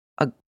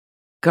a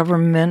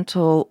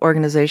governmental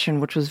organization,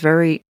 which was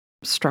very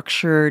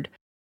structured.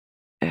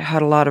 It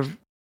had a lot of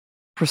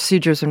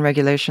procedures and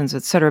regulations,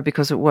 etc.,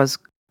 because it was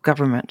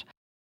government.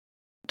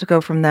 To go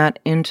from that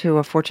into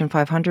a Fortune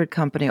 500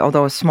 company,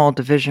 although a small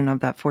division of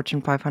that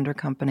Fortune 500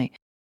 company,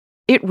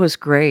 it was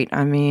great.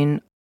 I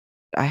mean,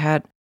 I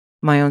had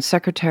my own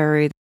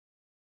secretary.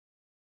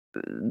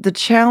 The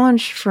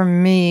challenge for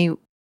me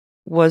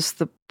was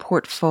the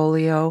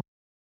portfolio.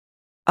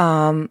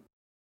 Some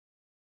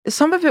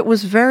of it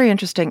was very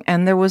interesting,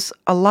 and there was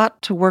a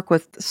lot to work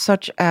with,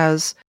 such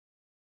as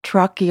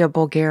Trachea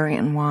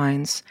Bulgarian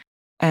wines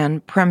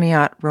and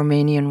Premiat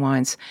Romanian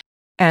wines.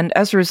 And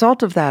as a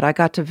result of that, I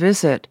got to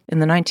visit in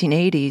the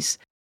 1980s.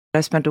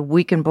 I spent a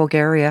week in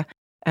Bulgaria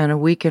and a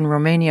week in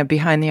Romania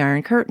behind the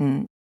Iron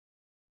Curtain.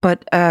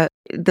 But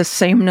the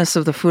sameness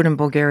of the food in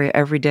Bulgaria,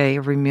 every day,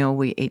 every meal,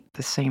 we ate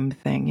the same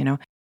thing, you know.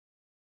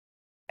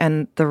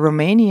 And the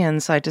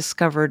Romanians, I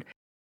discovered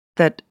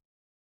that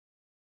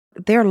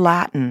they're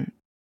Latin.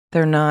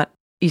 They're not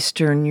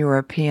Eastern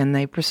European.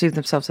 They perceive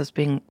themselves as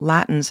being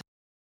Latins,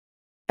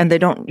 and they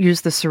don't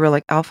use the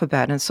Cyrillic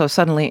alphabet. And so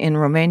suddenly in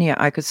Romania,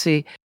 I could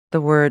see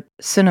the word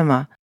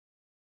cinema.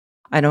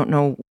 I don't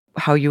know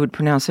how you would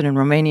pronounce it in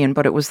Romanian,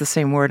 but it was the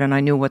same word, and I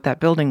knew what that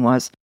building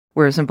was,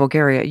 whereas in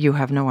Bulgaria, you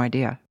have no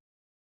idea.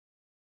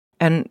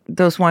 And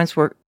those wines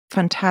were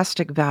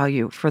fantastic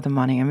value for the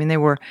money. I mean, they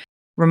were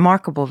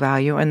remarkable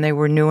value, and they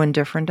were new and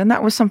different, and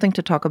that was something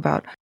to talk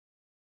about.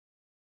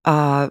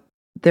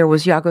 There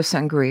was Iago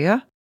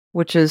Sangria,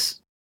 which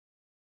is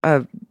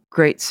a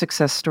great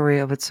success story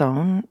of its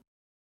own,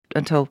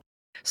 until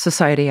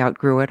society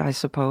outgrew it, I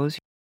suppose.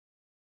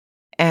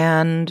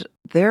 And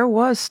there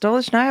was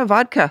Stolichnaya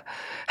vodka.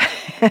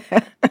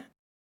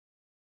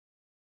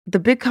 The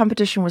big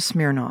competition was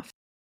Smirnoff.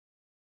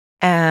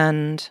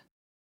 And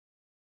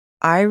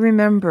I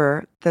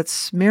remember that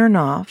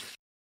Smirnoff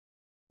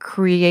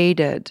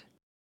created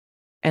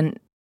an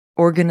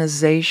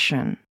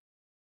organization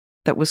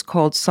that was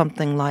called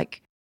something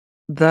like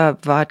the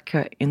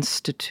Vodka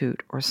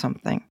Institute or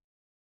something.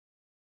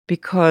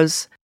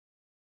 Because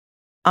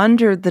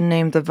under the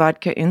name the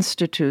Vodka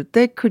Institute,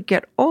 they could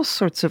get all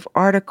sorts of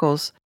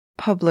articles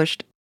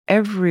published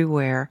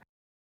everywhere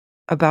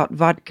about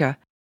vodka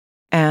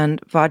and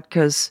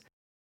vodka's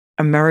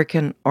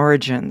American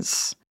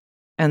origins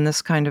and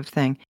this kind of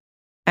thing.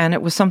 And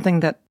it was something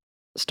that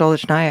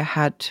Stolichnaya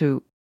had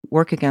to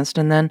work against.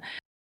 And then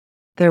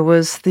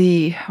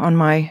on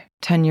my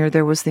tenure,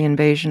 there was the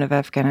invasion of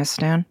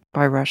Afghanistan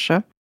by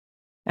Russia.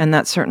 And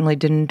that certainly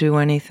didn't do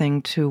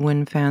anything to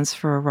win fans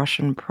for a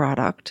Russian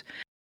product.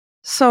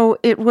 So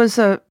it was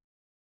a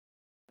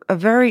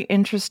very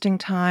interesting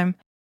time.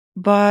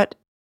 But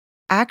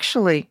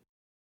actually,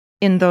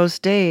 in those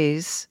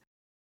days,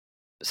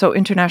 so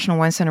International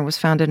Wine Center was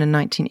founded in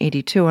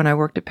 1982, and I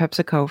worked at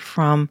PepsiCo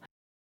from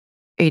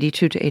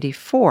 82 to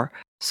 84.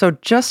 So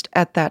just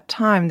at that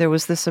time, there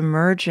was this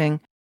emerging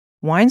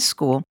wine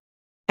school.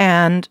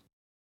 And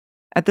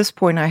at this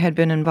point, I had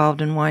been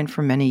involved in wine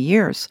for many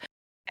years.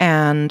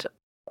 And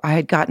I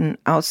had gotten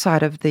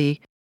outside of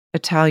the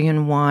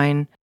Italian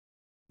wine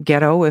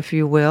ghetto, if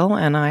you will,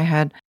 and I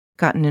had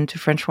gotten into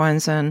French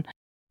wines and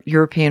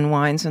European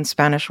wines and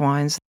Spanish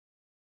wines.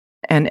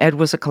 And Ed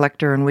was a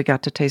collector, and we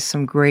got to taste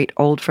some great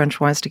old French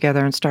wines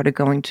together and started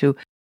going to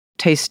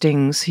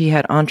tastings. He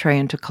had entree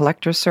into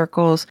collector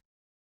circles.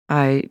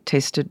 I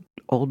tasted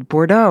old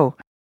Bordeaux.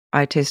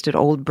 I tasted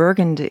old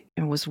Burgundy.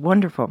 It was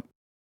wonderful.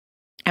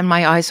 And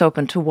my eyes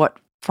opened to what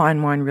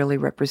fine wine really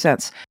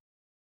represents.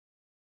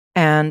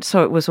 And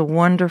so it was a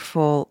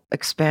wonderful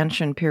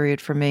expansion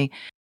period for me.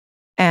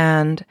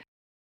 And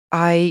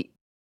I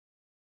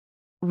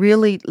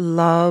really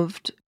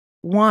loved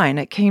wine.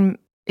 It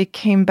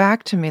came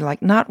back to me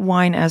like not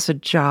wine as a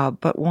job,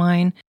 but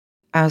wine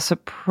as a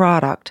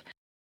product.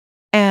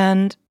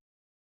 And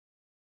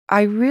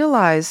I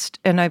realized,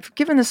 and I've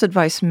given this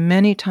advice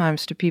many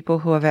times to people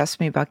who have asked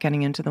me about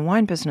getting into the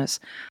wine business,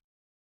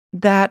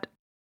 that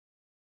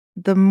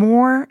the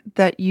more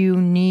that you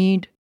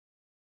need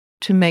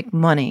to make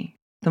money,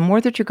 the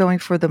more that you're going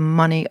for the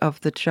money of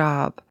the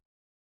job,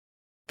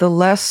 the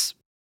less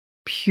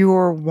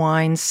pure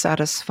wine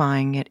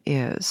satisfying it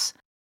is.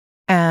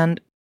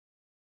 And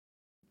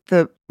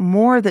the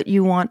more that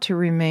you want to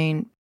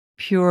remain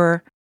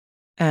pure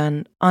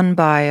and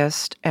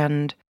unbiased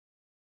and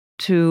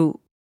to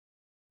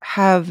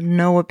have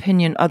no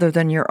opinion other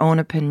than your own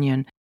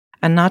opinion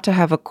and not to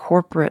have a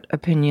corporate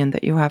opinion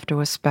that you have to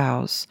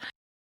espouse,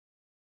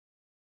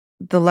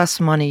 the less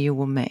money you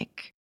will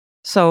make.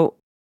 So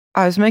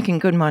I was making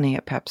good money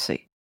at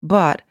Pepsi,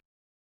 but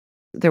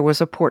there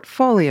was a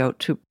portfolio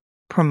to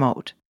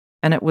promote,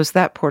 and it was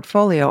that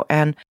portfolio.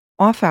 And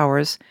off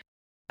hours,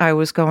 I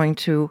was going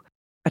to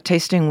a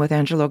tasting with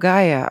Angelo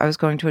Gaia. I was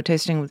going to a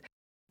tasting with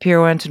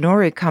Piero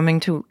Antinori, coming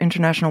to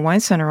International Wine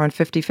Center on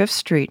 55th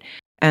Street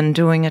and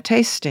doing a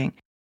tasting.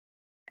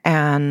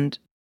 And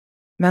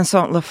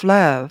Vincent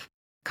Leflèvre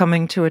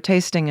coming to a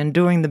tasting and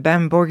doing the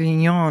Bain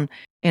Bourguignon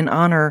in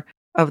honor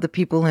of the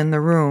people in the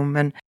room.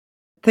 And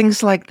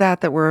things like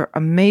that were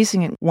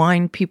amazing at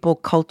wine people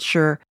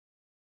culture,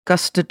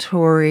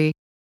 gustatory,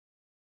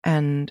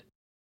 and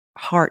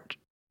heart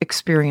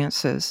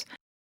experiences.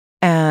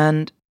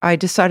 And I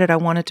decided I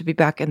wanted to be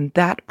back in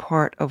that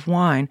part of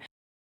wine.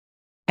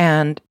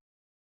 And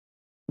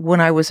when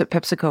I was at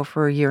PepsiCo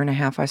for a year and a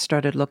half, I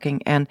started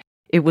looking, and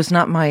it was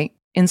not my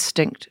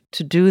instinct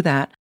to do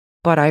that.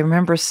 But I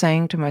remember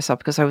saying to myself,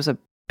 because I was a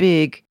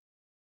big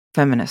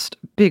feminist,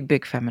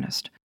 big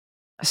feminist,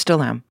 I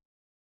still am.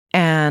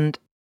 And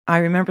I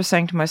remember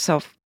saying to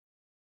myself,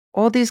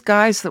 all these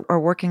guys that are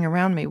working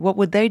around me, what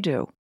would they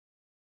do?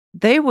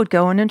 They would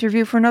go and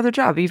interview for another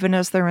job, even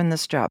as they're in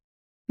this job.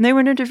 And they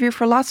would interview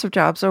for lots of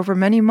jobs over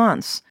many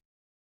months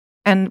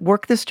and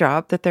work this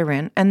job that they're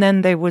in. And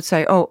then they would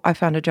say, oh, I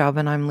found a job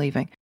and I'm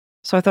leaving.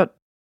 So I thought,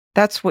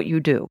 that's what you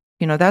do.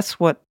 You know, that's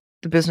what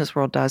the business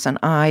world does. And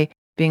I,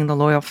 being the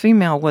loyal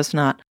female, was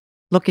not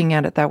looking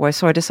at it that way.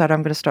 So I decided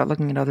I'm going to start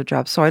looking at other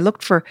jobs. So I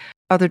looked for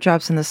other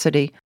jobs in the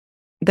city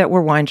that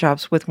were wine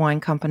jobs with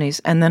wine companies.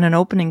 And then an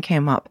opening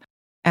came up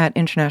at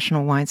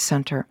International Wine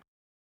Center.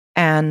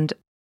 And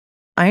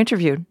I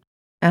interviewed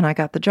and I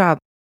got the job.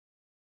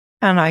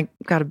 And I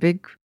got a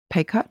big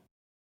pay cut,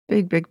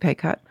 big pay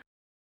cut.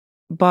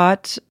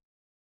 But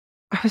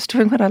I was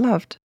doing what I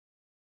loved.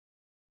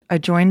 I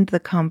joined the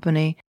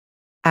company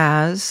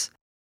as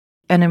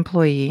an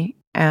employee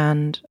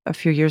and a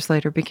few years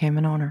later became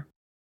an owner.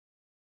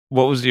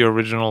 What was the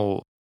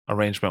original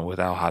arrangement with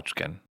Al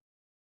Hodgkin?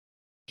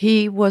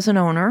 He was an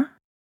owner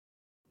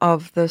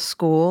of the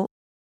school.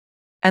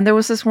 And there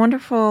was this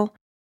wonderful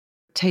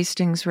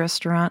tastings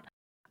restaurant,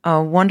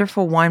 a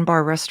wonderful wine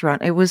bar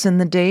restaurant. It was in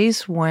the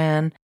days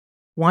when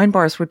wine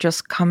bars were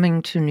just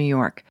coming to New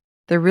York.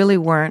 There really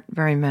weren't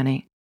very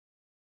many.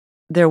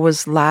 There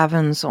was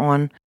Lavin's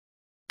on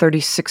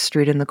 36th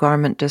Street in the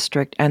Garment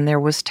District, and there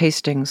was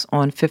tastings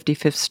on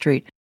 55th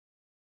Street.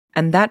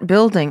 And that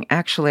building,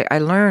 actually, I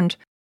learned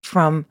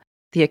from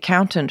the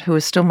accountant, who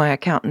is still my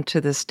accountant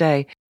to this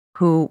day,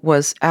 who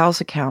was Al's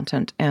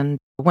accountant, and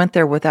went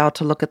there with Al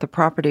to look at the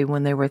property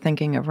when they were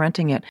thinking of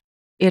renting it.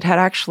 It had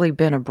actually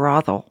been a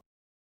brothel.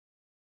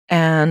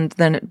 And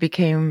then it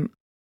became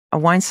a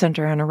wine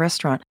center and a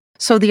restaurant.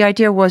 So the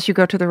idea was you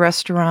go to the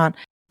restaurant,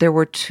 there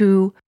were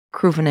 2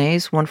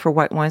 Cruvenets, one for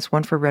white wines,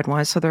 one for red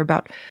wines. So there are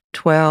about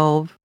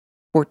 12,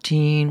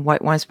 14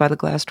 white wines by the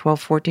glass,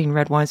 12, 14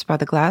 red wines by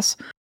the glass.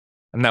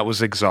 And that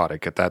was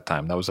exotic at that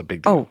time. That was a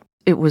big deal. Oh,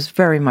 it was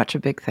very much a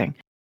big thing.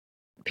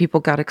 People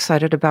got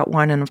excited about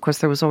wine, and of course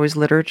there was always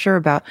literature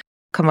about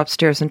come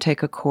upstairs and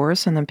take a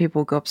course, and then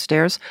people would go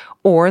upstairs,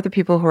 or the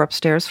people who were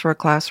upstairs for a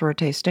class or a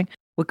tasting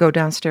would go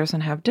downstairs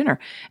and have dinner.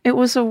 It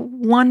was a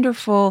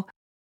wonderful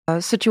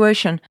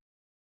situation.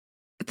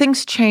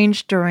 Things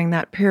changed during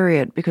that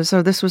period because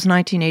this was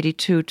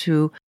 1982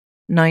 to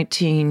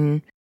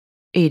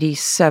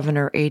 1987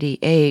 or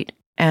 88,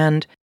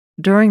 and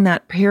during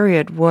that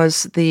period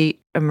was the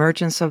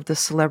emergence of the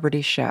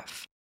celebrity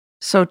chef.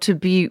 So to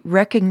be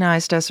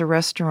recognized as a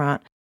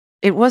restaurant,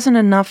 it wasn't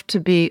enough to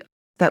be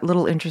that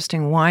little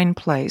interesting wine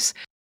place.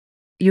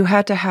 You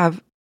had to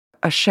have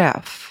a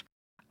chef,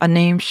 a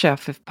named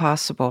chef if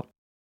possible.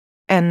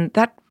 And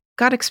that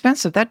got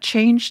expensive. That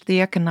changed the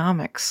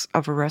economics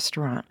of a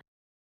restaurant.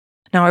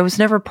 Now, I was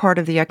never part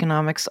of the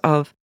economics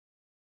of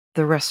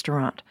the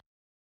restaurant,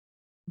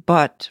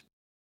 but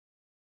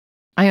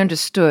I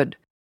understood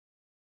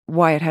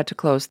why it had to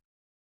close.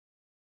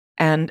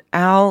 And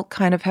Al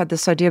kind of had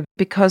this idea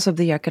because of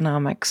the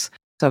economics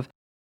of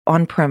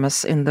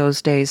on-premise in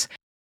those days.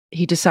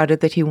 He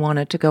decided that he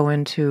wanted to go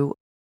into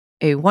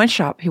a wine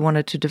shop. He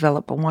wanted to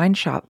develop a wine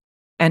shop.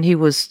 And he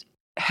was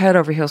head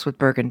over heels with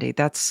Burgundy.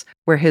 That's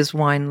where his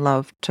wine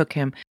love took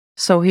him.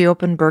 So he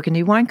opened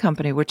Burgundy Wine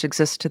Company, which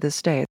exists to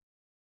this day.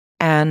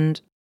 And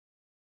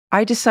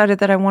I decided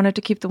that I wanted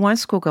to keep the wine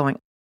school going.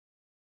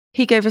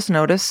 He gave us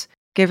notice,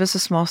 gave us a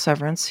small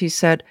severance. He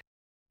said,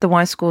 the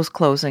wine school is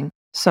closing.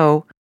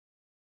 So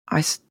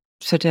I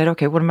said to Ed,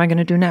 okay, what am I going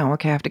to do now?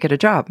 Okay, I have to get a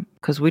job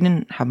because we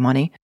didn't have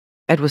money.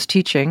 Ed was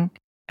teaching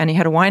and he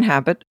had a wine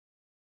habit.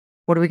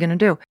 What are we going to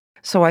do?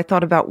 So I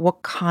thought about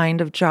what kind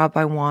of job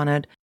I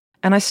wanted.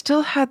 And I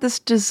still had this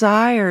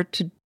desire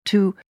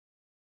to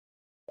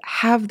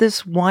have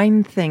this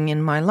wine thing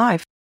in my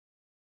life.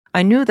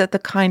 I knew that the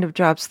kind of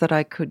jobs that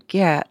I could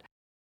get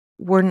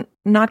were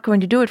not going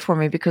to do it for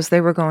me because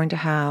they were going to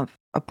have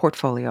a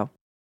portfolio.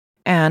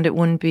 And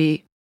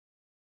it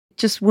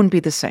just wouldn't be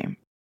the same.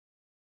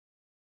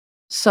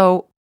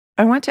 So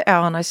I went to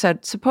Al and I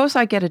said, suppose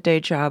I get a day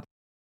job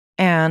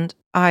and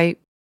I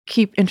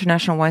keep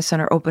International Wine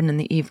Center open in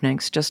the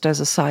evenings just as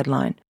a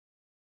sideline.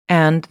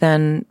 And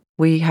then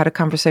we had a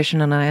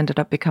conversation and I ended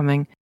up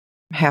becoming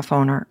half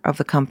owner of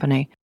the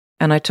company.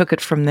 And I took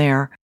it from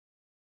there.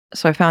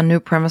 So I found new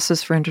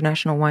premises for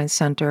International Wine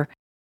Center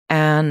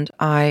and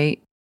I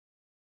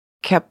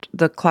kept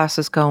the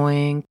classes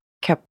going,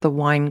 kept the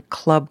wine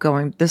club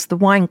going. The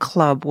wine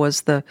club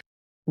was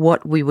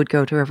what we would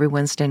go to every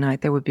Wednesday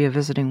night. There would be a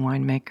visiting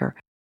winemaker.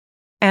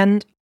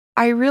 And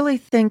I really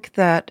think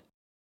that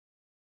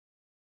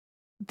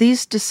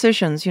these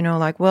decisions,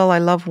 like, well, I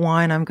love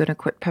wine, I'm going to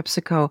quit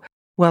PepsiCo.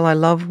 Well, I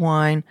love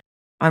wine,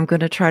 I'm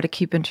going to try to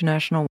keep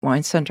International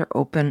Wine Center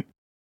open.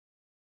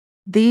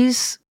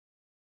 These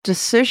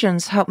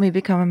decisions helped me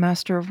become a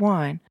master of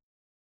wine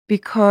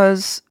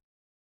because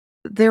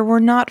there were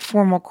not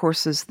formal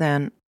courses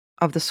then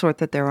of the sort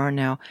that there are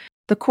now.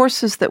 The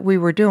courses that we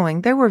were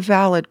doing, they were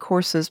valid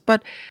courses,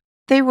 but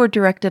they were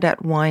directed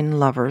at wine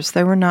lovers.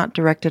 They were not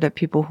directed at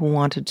people who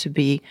wanted to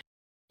be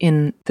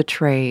in the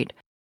trade.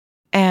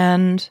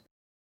 And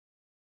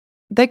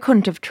they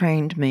couldn't have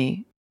trained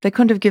me. They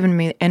couldn't have given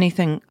me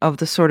anything of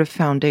the sort of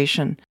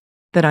foundation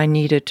that I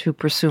needed to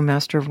pursue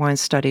Master of Wine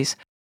studies.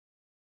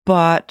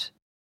 But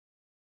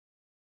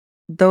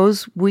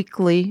those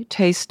weekly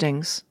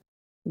tastings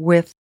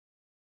with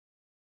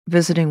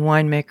visiting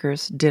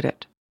winemakers did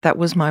it. That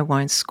was my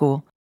wine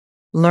school.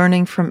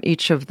 Learning from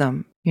each of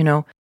them,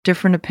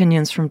 different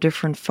opinions from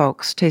different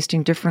folks,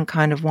 tasting different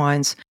kind of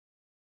wines.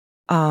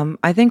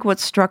 I think what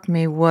struck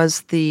me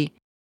was the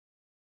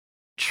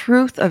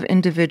truth of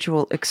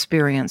individual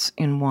experience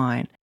in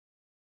wine.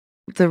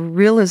 The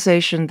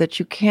realization that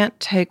you can't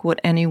take what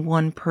any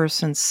one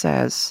person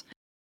says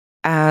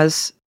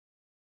as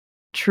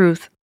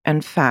truth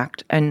and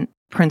fact and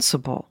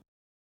principle.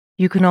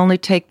 You can only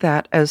take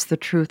that as the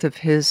truth of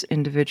his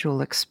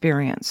individual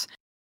experience.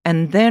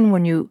 And then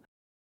when you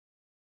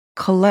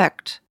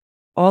collect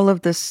all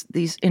of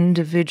these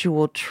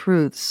individual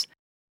truths,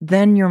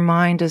 then your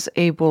mind is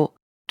able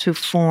to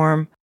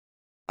form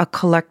a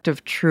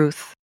collective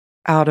truth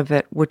out of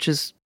it, which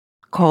is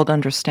called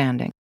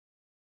understanding.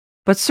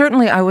 But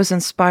certainly I was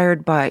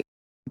inspired by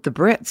the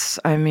Brits.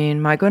 I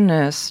mean, my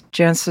goodness,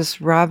 Jancis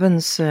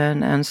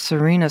Robinson and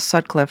Serena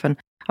Sutcliffe, and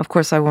of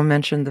course I will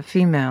mention the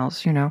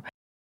females,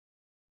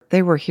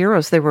 They were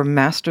heroes. They were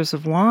masters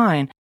of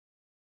wine.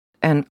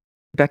 And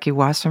Becky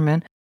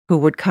Wasserman, who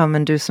would come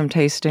and do some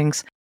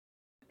tastings.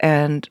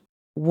 And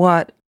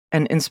what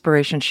an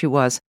inspiration she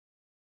was.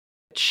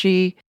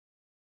 She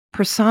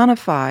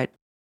personified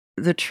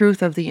the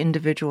truth of the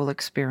individual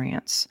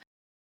experience,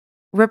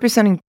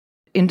 representing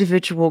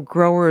individual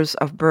growers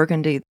of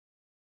Burgundy.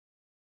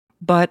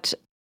 But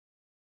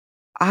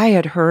I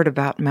had heard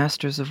about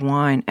masters of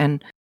wine,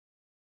 and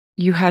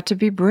you had to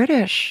be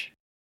British.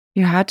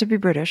 You had to be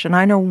British. And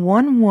I know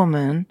one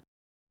woman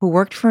who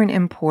worked for an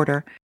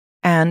importer,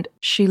 and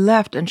she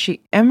left and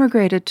she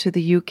emigrated to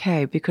the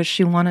UK because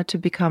she wanted to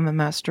become a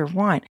master of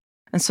wine.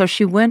 And so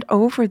she went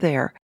over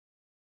there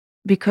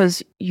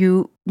because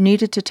you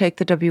needed to take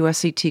the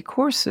WSET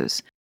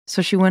courses.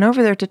 So she went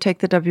over there to take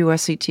the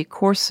WSET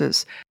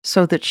courses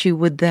so that she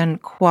would then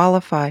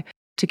qualify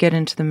to get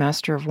into the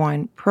Master of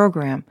Wine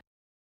program.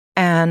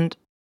 And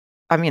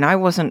I mean, I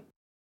wasn't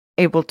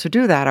able to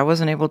do that. I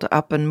wasn't able to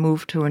up and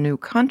move to a new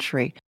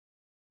country.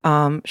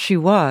 She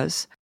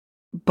was,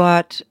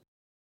 but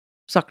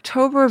it's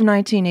October of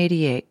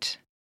 1988,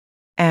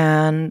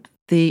 and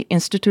the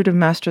Institute of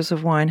Masters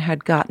of Wine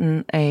had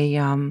gotten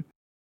a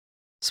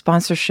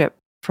sponsorship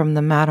from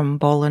the Madame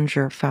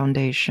Bollinger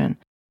Foundation,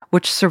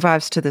 which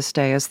survives to this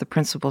day as the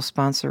principal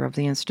sponsor of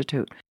the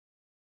Institute.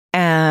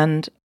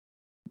 And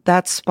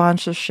that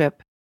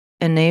sponsorship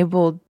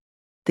enabled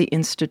the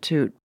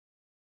Institute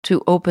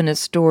to open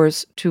its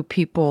doors to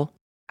people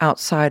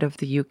outside of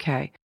the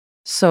UK.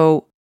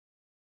 So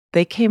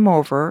they came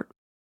over.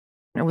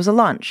 It was a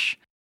lunch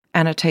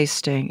and a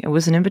tasting. It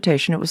was an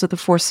invitation. It was at the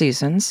Four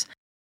Seasons.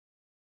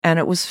 And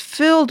it was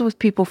filled with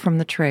people from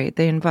the trade.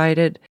 They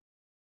invited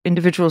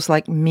individuals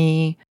like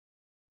me,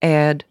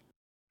 Ed,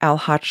 Al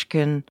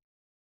Hodgkin,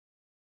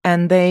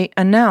 and they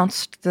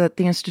announced that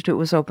the Institute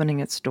was opening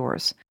its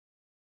doors.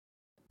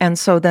 And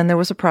so then there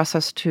was a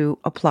process to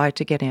apply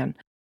to get in.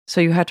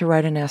 So you had to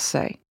write an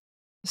essay.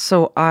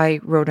 So I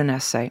wrote an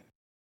essay,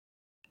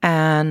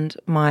 and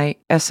my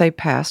essay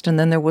passed. And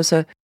then there was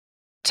a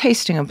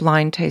tasting, a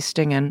blind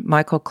tasting, and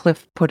Michael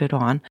Cliff put it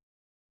on.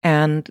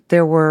 And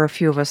there were a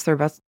few of us, there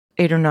were about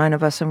 8 or 9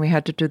 of us, and we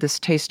had to do this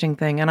tasting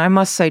thing. And I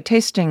must say,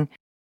 tasting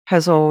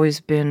has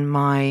always been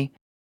my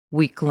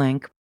weak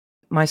link.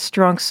 My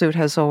strong suit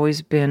has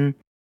always been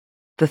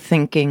the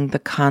thinking, the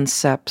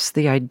concepts,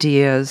 the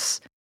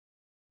ideas.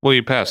 Well,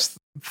 you passed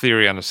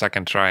theory on the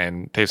second try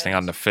and tasting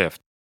on the fifth.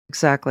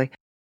 Exactly.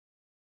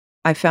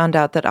 I found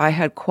out that I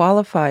had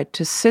qualified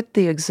to sit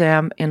the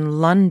exam in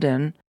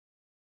London,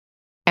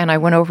 and I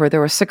went over. There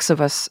were 6 of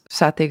us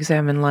sat the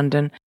exam in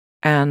London,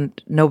 and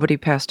nobody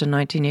passed in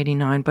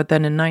 1989. But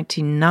then in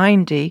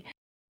 1990,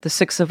 the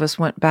 6 of us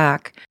went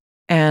back,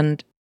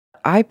 and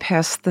I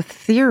passed the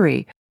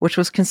theory, which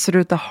was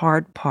considered the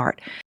hard part.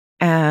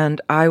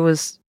 And I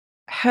was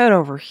head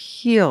over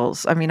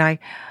heels. I mean,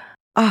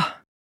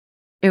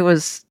 it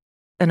was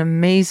an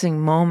amazing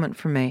moment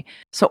for me.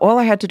 So all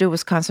I had to do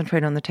was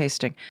concentrate on the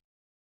tasting.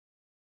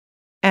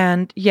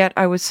 And yet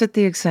I would sit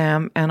the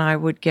exam and I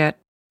would get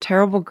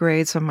terrible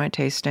grades on my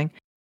tasting.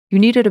 You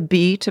needed a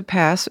B to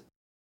pass.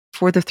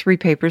 For the 3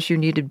 papers, you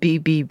needed B,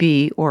 B,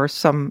 B, or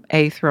some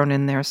A thrown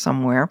in there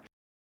somewhere.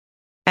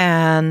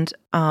 And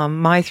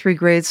my 3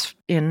 grades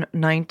in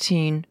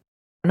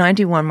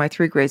 1991, my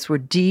 3 grades were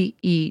D,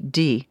 E,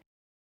 D.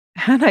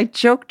 And I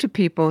joked to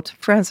people, to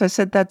friends, I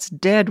said, that's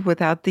dead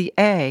without the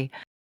A.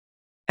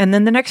 And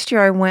then the next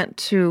year I went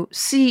to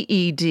C,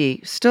 E,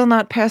 D, still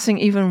not passing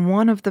even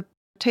one of the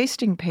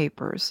tasting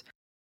papers.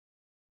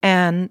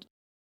 And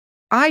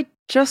I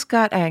just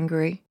got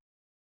angry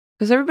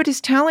because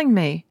everybody's telling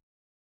me,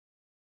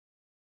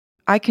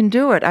 I can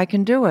do it, I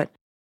can do it.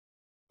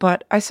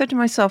 But I said to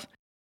myself,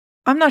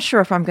 I'm not sure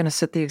if I'm going to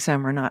sit the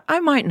exam or not. I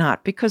might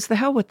not, because the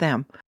hell with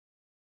them.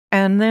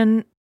 And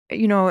then,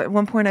 at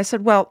one point I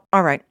said, well,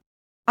 all right,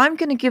 I'm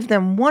going to give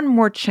them one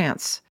more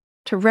chance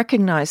to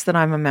recognize that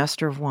I'm a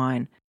master of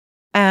wine.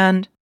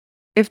 And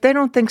if they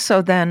don't think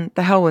so, then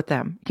the hell with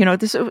them.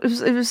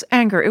 It was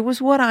anger. It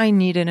was what I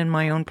needed in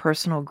my own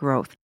personal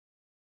growth.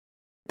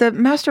 The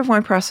Master of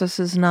Wine process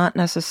is not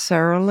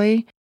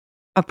necessarily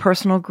a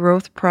personal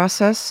growth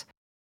process.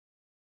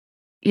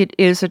 It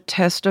is a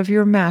test of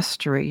your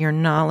mastery, your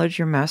knowledge,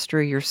 your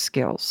mastery, your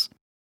skills.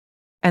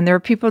 And there are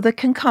people that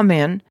can come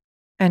in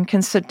and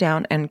can sit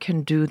down and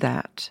can do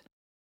that.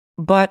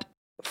 But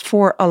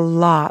for a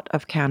lot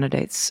of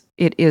candidates,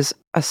 it is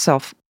a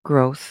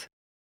self-growth,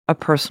 a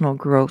personal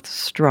growth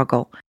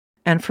struggle.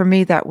 And for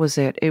me, that was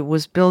it. It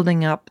was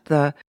building up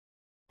the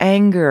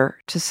anger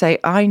to say,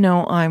 I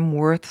know I'm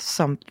worth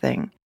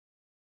something.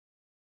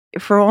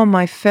 For all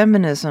my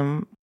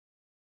feminism,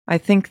 I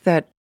think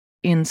that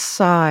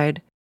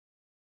inside,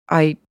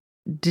 I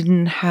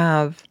didn't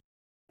have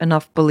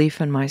enough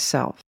belief in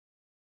myself.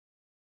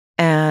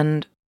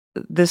 And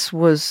this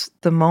was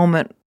the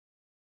moment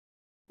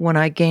when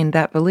I gained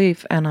that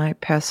belief and I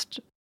passed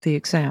the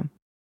exam.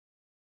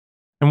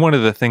 And one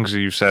of the things that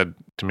you said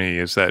to me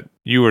is that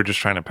you were just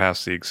trying to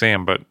pass the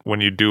exam, but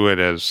when you do it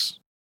as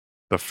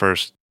the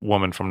first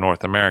woman from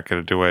North America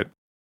to do it,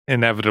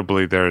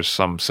 inevitably there's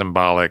some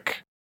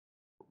symbolic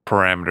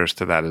parameters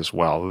to that as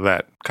well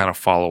that kind of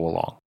follow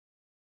along.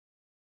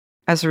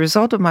 As a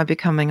result of my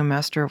becoming a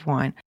Master of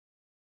Wine,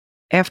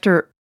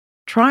 after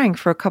trying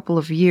for a couple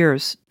of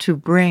years to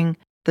bring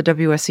the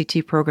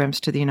WSET programs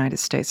to the United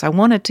States, I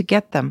wanted to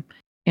get them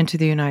into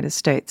the United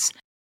States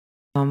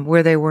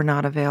where they were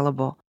not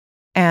available.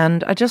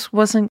 And I just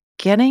wasn't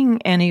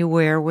getting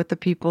anywhere with the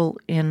people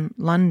in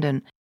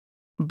London.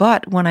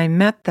 But when I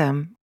met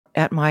them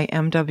at my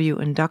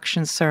MW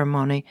induction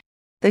ceremony,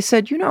 they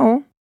said,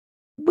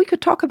 we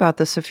could talk about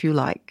this if you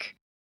like.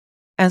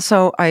 And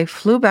so I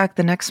flew back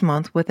the next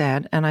month with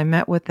Ed, and I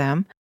met with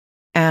them.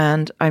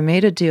 And I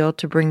made a deal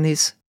to bring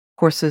these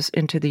courses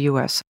into the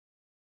US.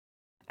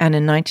 And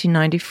in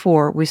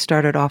 1994, we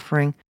started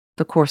offering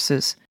the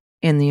courses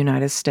in the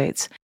United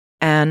States.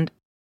 And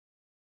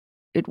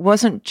it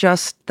wasn't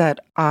just that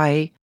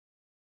I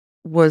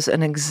was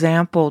an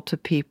example to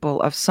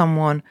people of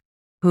someone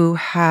who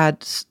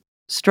had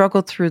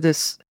struggled through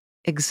this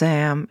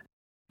exam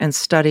and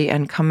study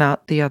and come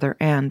out the other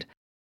end,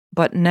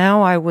 but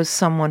now I was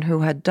someone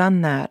who had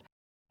done that,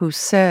 who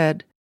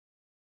said,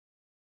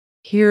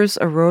 here's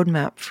a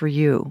roadmap for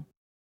you,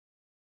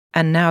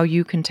 and now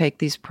you can take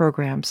these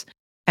programs.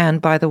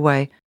 And by the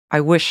way,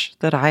 I wish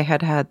that I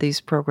had had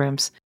these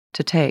programs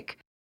to take.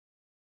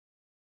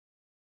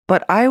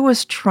 But I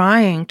was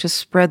trying to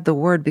spread the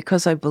word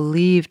because I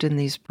believed in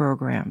these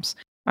programs.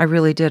 I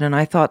really did. And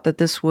I thought that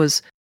this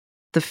was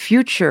the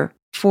future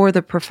for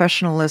the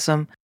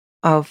professionalism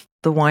of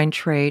the wine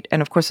trade.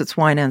 And of course, it's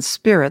wine and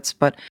spirits,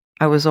 but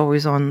I was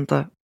always on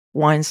the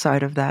wine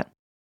side of that,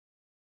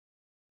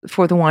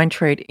 for the wine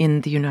trade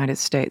in the United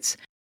States.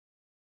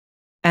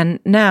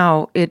 And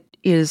now it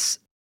is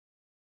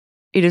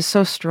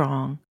so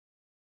strong.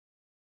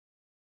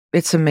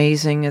 It's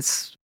amazing.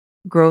 Its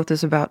growth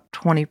is about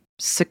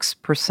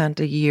 26%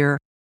 a year,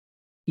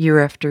 year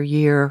after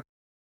year.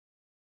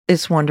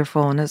 It's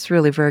wonderful, and it's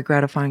really very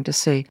gratifying to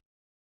see.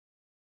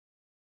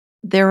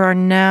 There are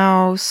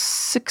now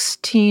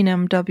 16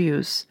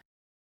 MWs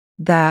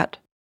that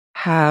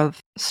have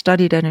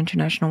studied at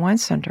International Wine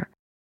Center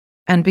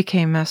and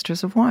became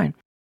Masters of Wine.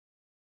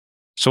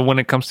 So when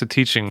it comes to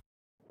teaching,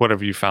 what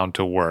have you found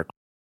to work?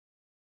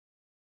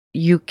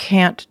 You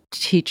can't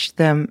teach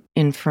them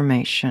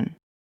information.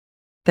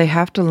 They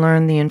have to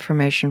learn the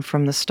information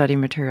from the study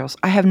materials.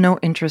 I have no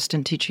interest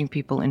in teaching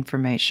people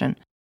information.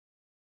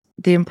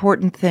 The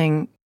important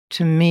thing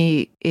to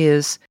me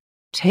is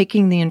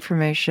taking the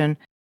information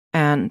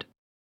and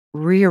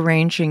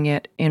rearranging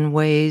it in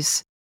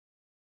ways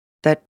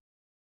that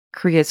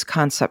creates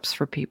concepts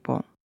for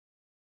people.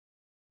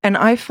 And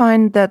I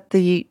find that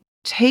the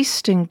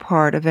tasting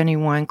part of any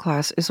wine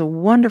class is a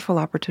wonderful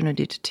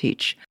opportunity to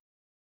teach,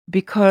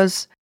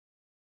 because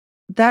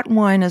that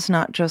wine is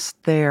not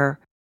just there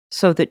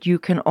so that you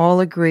can all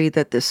agree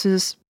that this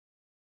is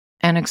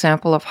an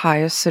example of high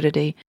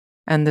acidity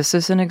and this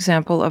is an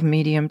example of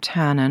medium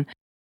tannin.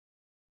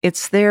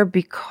 It's there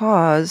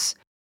because,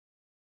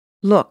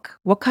 look,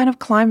 what kind of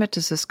climate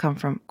does this come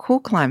from? Cool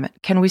climate.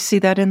 Can we see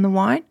that in the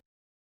wine?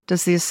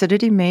 Does the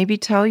acidity maybe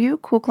tell you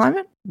cool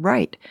climate?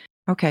 Right.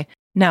 Okay.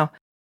 Now,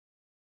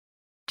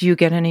 do you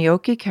get any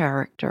oaky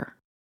character?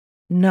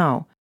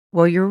 No.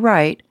 Well, you're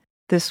right.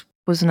 This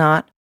was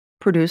not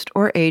produced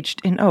or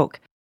aged in oak.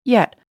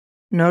 Yet,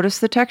 notice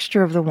the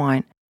texture of the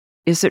wine.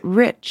 Is it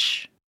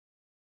rich?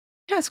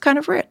 Yeah, it's kind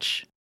of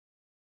rich.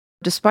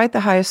 Despite the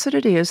high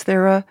acidity, is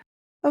there a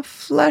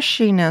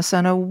fleshiness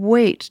and a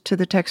weight to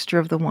the texture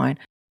of the wine?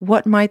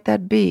 What might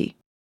that be?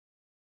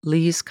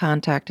 Lee's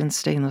contact in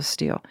stainless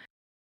steel.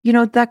 You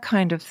know, that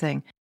kind of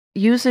thing.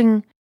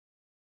 Using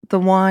the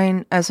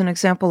wine as an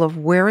example of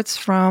where it's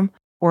from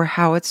or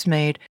how it's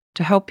made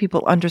to help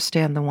people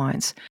understand the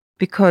wines,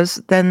 because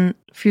then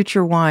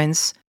future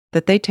wines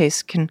that they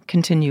taste can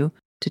continue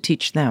to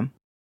teach them.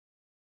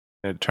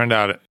 It turned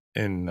out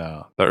in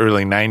the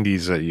early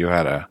 90s that you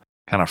had a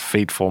kind of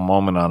fateful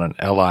moment on an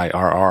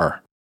LIRR.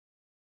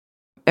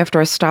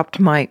 After I stopped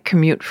my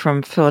commute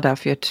from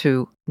Philadelphia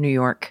to New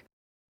York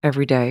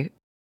every day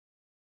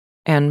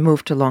and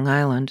moved to Long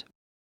Island,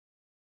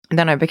 and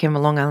then I became a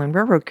Long Island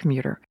Railroad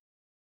commuter.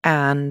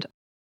 And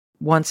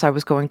once I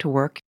was going to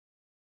work,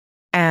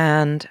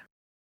 and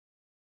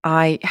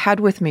I had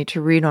with me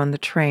to read on the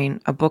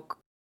train a book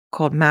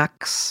called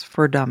Max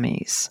for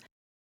Dummies.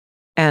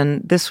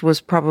 And this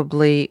was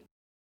probably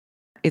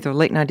either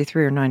late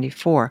 93 or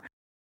 94.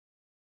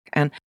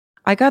 And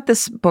I got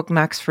this book,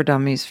 Max for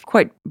Dummies,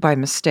 quite by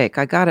mistake.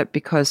 I got it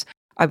because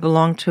I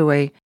belonged to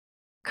a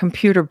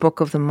computer book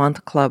of the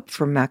month club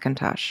for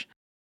Macintosh.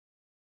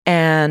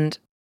 And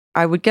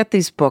I would get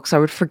these books. I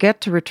would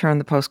forget to return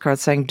the postcard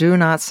saying, do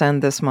not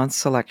send this month's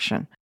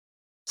selection.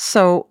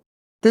 So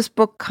this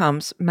book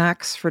comes,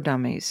 Max for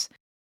Dummies.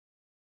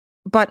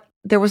 But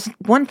there was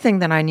one thing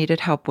that I needed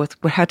help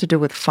with, what had to do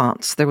with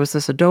fonts. There was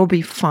this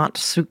Adobe font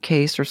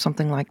suitcase or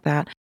something like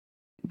that.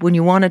 When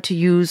you wanted to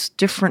use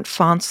different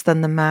fonts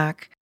than the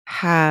Mac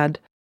had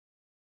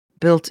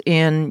built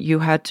in, you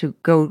had to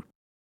go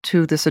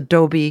to this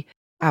Adobe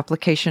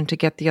application to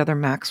get the other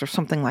Macs or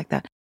something like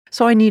that.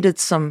 So I needed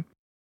some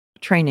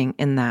training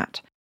in that.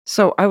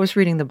 So I was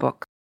reading the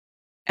book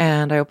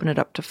and I opened it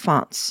up to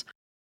fonts.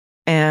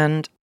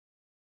 And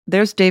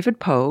there's David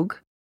Pogue,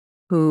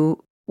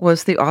 who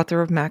was the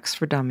author of Max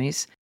for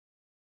Dummies.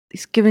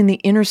 He's giving the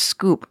inner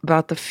scoop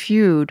about the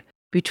feud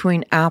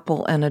between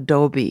Apple and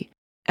Adobe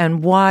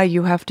and why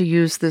you have to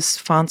use this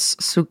fonts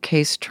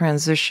suitcase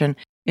transition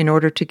in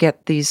order to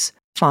get these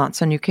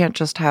fonts, and you can't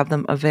just have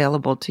them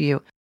available to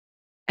you.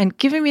 And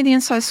giving me the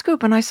inside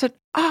scoop, and I said,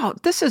 oh,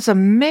 this is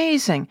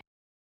amazing.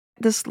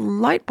 This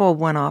light bulb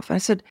went off. I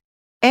said,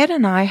 Ed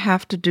and I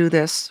have to do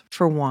this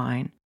for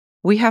wine.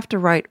 We have to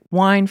write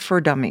Wine for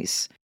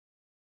Dummies.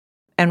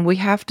 And we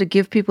have to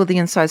give people the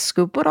inside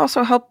scoop, but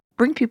also help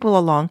bring people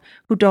along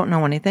who don't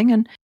know anything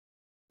and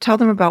tell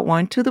them about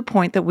wine to the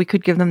point that we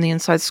could give them the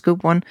inside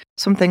scoop on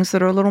some things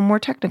that are a little more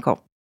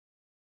technical.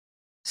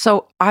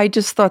 So I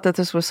just thought that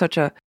this was such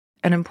an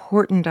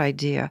important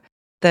idea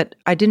that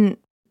I didn't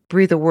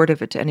breathe a word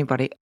of it to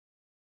anybody.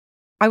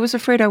 I was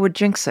afraid I would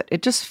jinx it.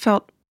 It just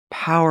felt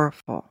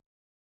powerful.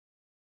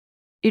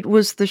 It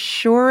was the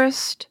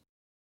surest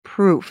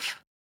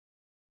proof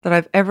that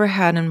I've ever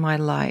had in my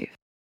life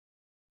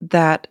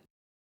that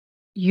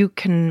you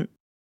can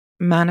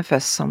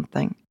manifest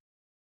something,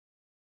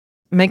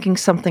 making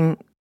something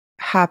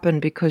happen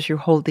because you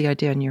hold the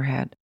idea in your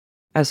head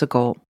as a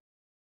goal.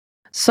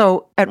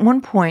 So at one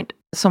point,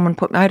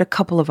 I had a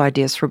couple of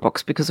ideas for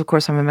books because, of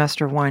course, I'm a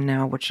master of wine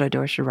now. What should I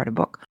do? I should write a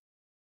book.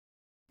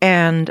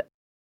 And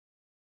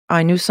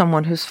I knew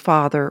someone whose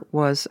father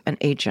was an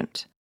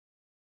agent,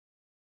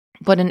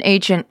 but an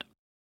agent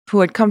who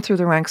had come through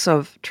the ranks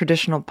of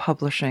traditional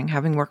publishing,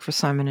 having worked for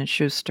Simon &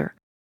 Schuster,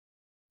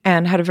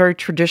 and had a very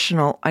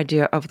traditional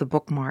idea of the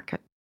book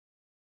market.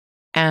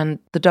 And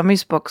the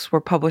Dummies books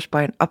were published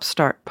by an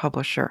upstart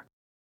publisher.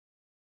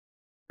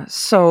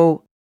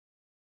 So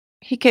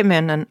he came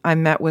in and I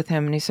met with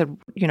him and he said,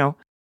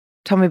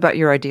 tell me about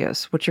your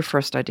ideas. What's your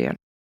first idea?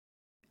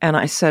 And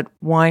I said,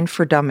 Wine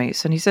for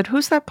Dummies. And he said,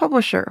 who's that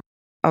publisher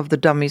of the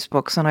Dummies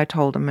books? And I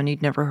told him, and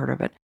he'd never heard of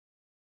it.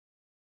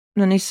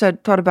 And then he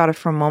thought about it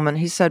for a moment.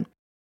 He said,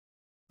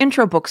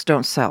 intro books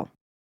don't sell.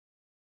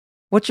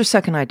 What's your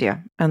second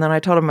idea? And then I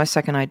told him my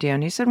second idea.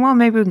 And he said, well,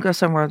 maybe we can go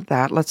somewhere with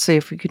that. Let's see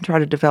if we can try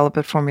to develop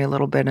it for me a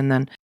little bit and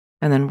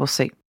then we'll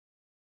see.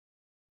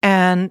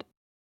 And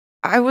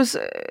I was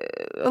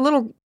a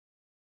little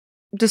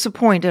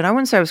disappointed. I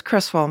wouldn't say I was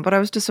crestfallen, but I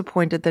was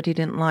disappointed that he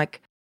didn't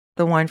like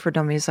the Wine for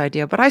Dummies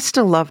idea, but I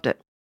still loved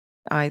it.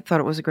 I thought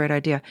it was a great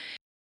idea.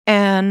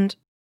 And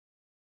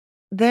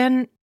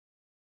then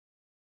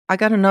I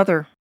got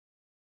another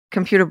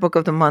Computer Book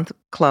of the Month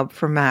club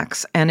for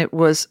Max, and it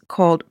was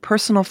called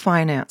Personal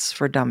Finance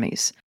for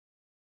Dummies.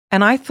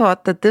 And I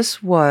thought that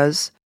this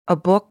was a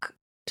book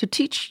to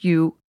teach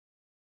you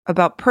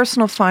about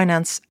personal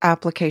finance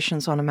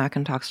applications on a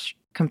Macintosh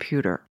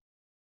computer.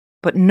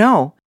 But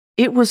no,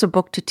 it was a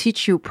book to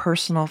teach you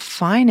personal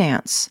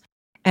finance.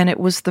 And it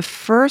was the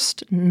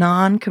first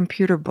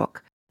non-computer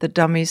book that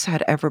Dummies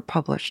had ever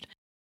published.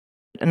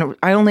 And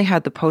I only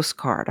had the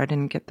postcard. I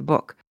didn't get the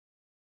book.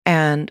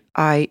 And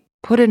I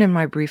put it in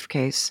my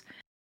briefcase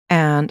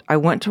and I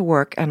went to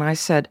work and I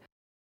said,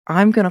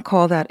 I'm going to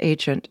call that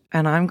agent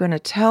and I'm going to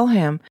tell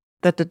him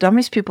that the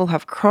Dummies people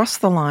have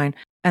crossed the line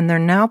and they're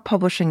now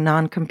publishing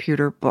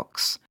non-computer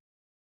books.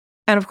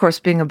 And of course,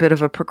 being a bit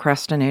of a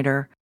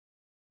procrastinator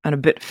and a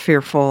bit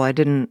fearful, I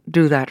didn't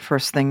do that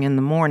first thing in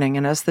the morning.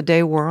 And as the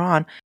day wore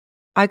on,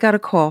 I got a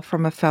call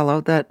from a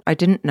fellow that I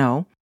didn't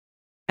know.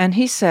 And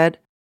he said,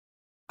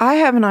 I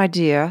have an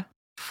idea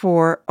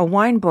for a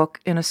wine book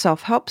in a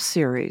self-help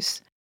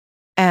series.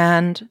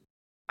 And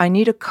I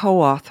need a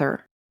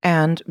co-author.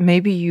 And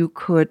maybe you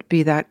could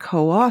be that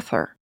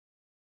co-author.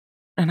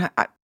 And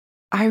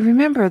I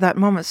remember that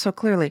moment so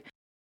clearly.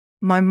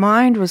 My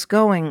mind was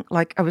going,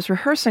 like I was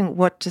rehearsing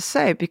what to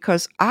say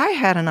because I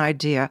had an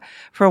idea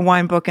for a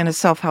wine book and a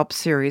self-help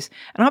series.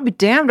 And I'll be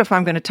damned if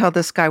I'm going to tell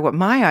this guy what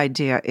my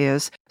idea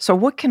is. So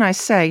what can I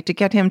say to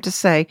get him to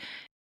say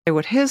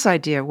what his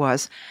idea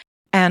was?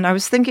 And I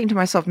was thinking to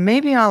myself,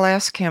 maybe I'll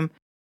ask him,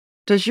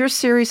 does your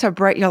series have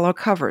bright yellow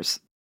covers?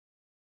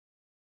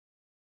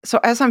 So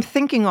as I'm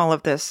thinking all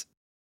of this,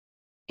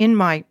 in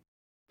my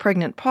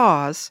pregnant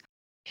pause,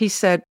 he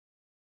said,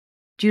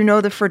 do you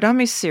know the For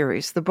Dummies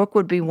series? The book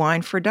would be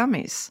Wine for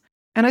Dummies.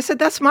 And I said,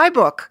 that's my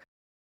book.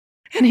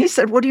 And he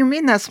said, what do you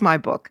mean that's my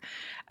book?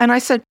 And I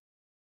said,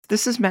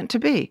 this is meant to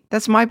be.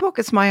 That's my book.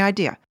 It's my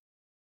idea.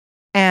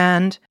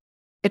 And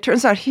it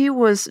turns out he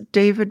was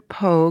David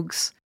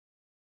Pogue's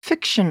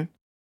fiction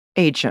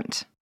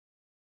agent.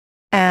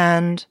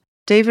 And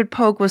David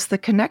Pogue was the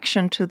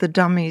connection to the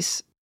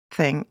Dummies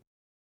thing.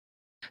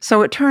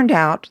 So it turned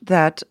out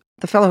that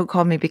the fellow who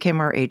called me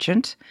became our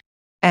agent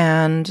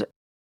and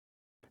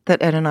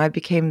that Ed and I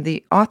became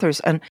the authors.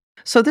 And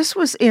so this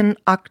was in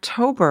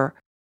October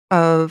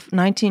of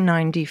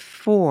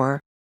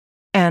 1994.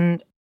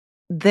 And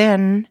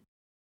then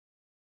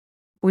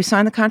we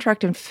signed the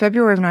contract in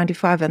February of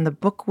 95, and the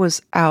book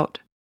was out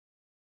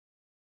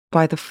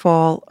by the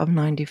fall of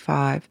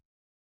 95.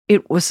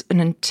 It was an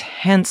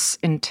intense,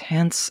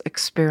 intense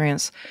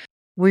experience.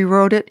 We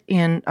wrote it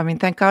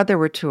thank God there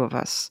were two of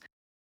us.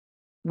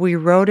 We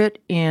wrote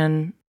it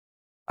in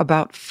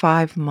about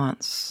 5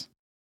 months.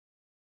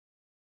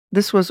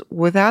 This was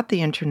without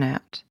the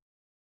internet.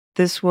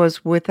 This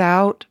was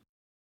without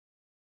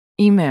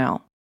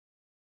email.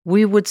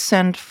 We would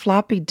send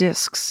floppy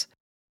disks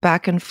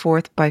back and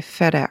forth by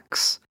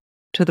FedEx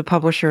to the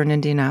publisher in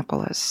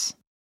Indianapolis.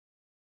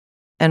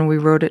 And we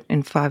wrote it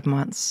in 5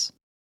 months.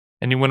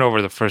 And you went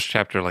over the first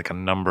chapter like a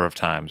number of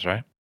times,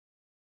 right?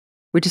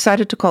 We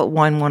decided to call it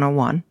Wine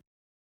 101.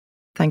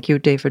 Thank you,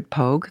 David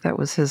Pogue. That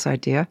was his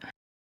idea.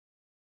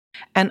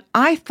 And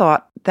I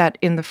thought that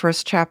in the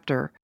first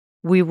chapter,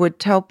 we would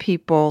tell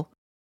people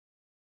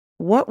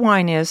what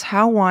wine is,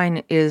 how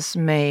wine is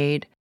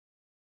made,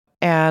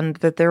 and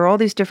that there are all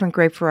these different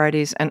grape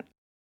varieties. And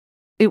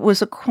it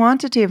was a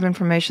quantity of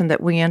information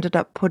that we ended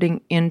up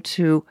putting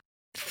into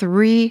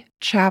 3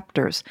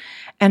 chapters.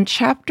 And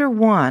chapter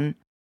 1,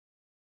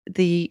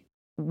 the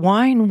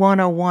Wine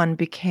 101,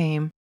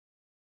 became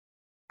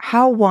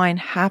how wine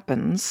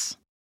happens,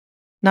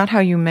 not how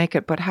you make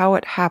it, but how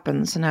it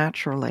happens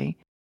naturally.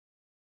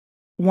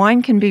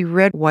 Wine can be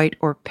red, white,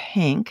 or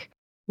pink.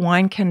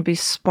 Wine can be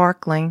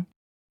sparkling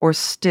or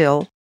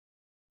still,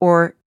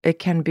 or it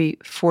can be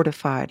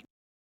fortified.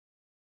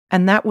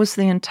 And that was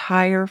the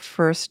entire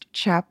first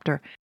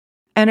chapter.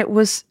 And it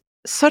was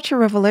such a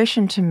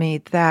revelation to me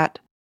that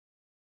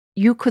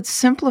you could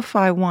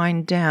simplify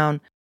wine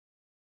down,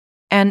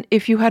 and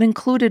if you had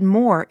included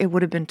more, it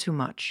would have been too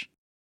much.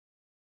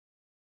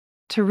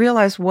 To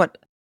realize what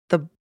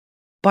the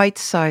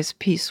bite-sized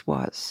piece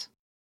was.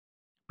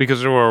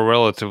 Because there were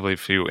relatively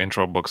few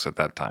intro books at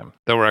that time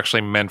that were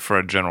actually meant for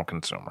a general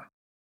consumer.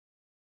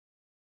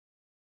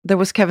 There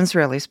was Kevin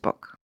Zraly's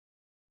book,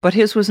 but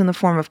his was in the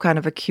form of kind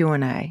of a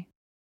Q&A.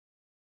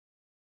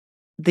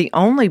 The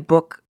only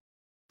book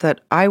that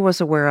I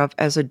was aware of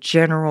as a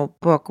general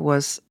book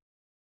was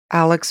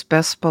Alex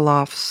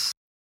Bespolov's,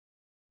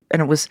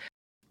 and it was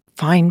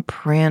fine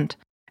print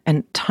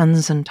and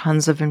tons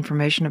of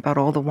information about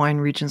all the wine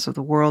regions of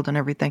the world and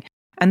everything.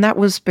 And that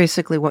was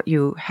basically what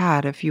you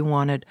had if you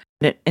wanted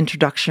an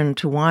introduction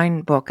to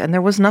wine book. And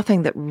there was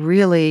nothing that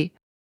really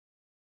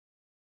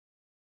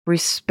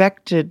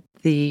respected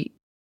the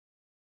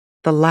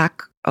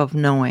lack of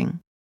knowing,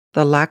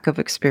 the lack of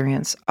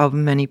experience of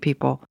many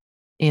people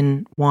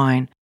in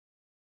wine.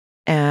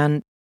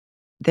 And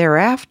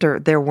thereafter,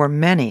 there were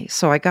many.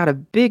 So I got a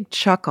big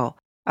chuckle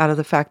out of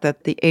the fact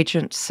that the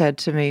agent said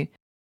to me,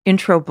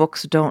 intro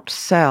books don't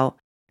sell,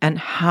 and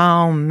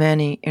how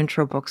many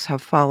intro books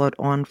have followed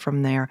on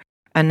from there.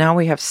 And now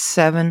we have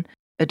 7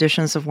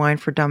 editions of Wine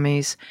for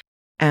Dummies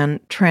and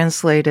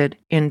translated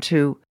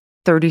into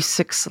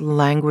 36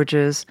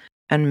 languages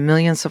and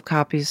millions of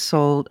copies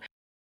sold,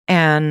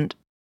 and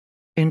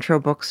intro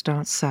books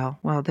don't sell.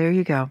 Well, there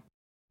you go.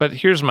 But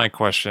here's my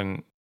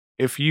question.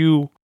 If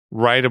you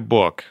write a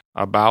book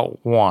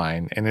about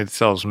wine and it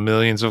sells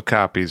millions of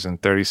copies in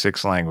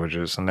 36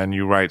 languages, and then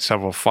you write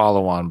several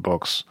follow-on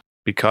books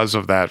because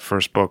of that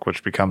first book,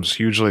 which becomes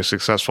hugely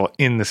successful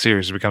in the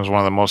series, it becomes one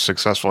of the most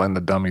successful in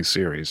the Dummies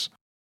series,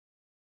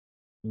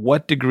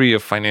 what degree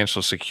of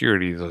financial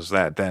security does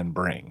that then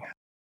bring?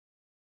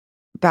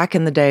 Back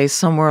in the day,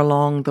 somewhere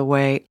along the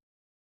way,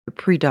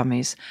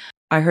 pre-Dummies,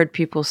 I heard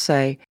people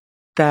say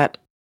that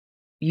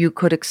you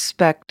could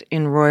expect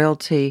in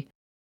royalty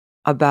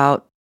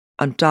about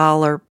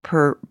 $1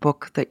 per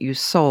book that you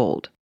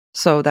sold.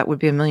 So that would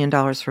be $1 million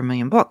for 1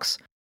 million books.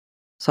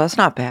 So that's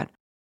not bad.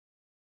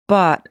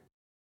 But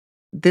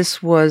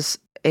this was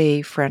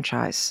a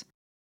franchise.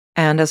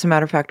 And as a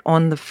matter of fact,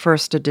 on the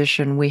first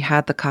edition, we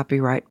had the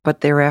copyright.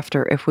 But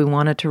thereafter, if we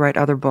wanted to write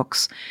other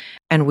books,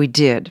 and we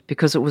did,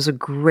 because it was a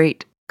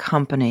great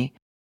company,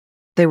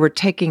 they were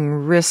taking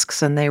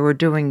risks and they were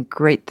doing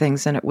great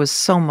things, and it was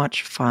so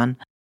much fun.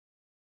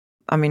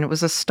 I mean, it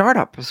was a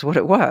startup is what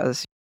it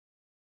was.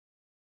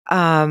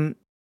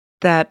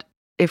 That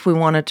if we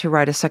wanted to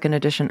write a second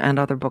edition and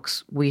other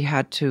books, we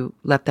had to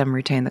let them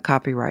retain the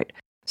copyright.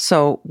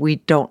 So we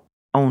don't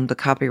own the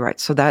copyright.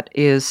 So that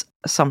is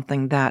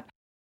something that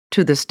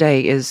to this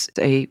day is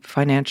a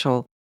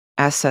financial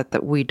asset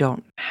that we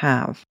don't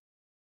have.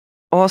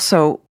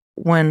 Also,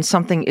 when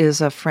something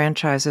is a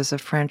franchise, is a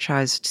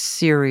franchised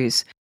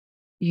series,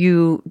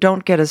 you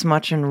don't get as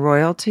much in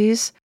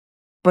royalties,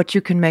 but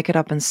you can make it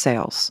up in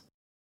sales.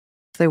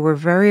 They were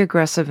very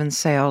aggressive in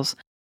sales,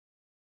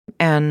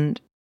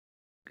 and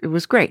it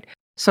was great.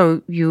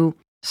 So you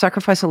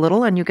sacrifice a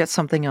little and you get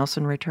something else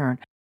in return.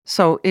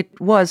 So it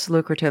was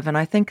lucrative. And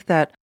I think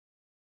that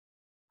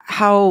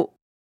how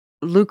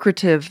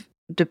lucrative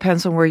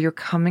depends on where you're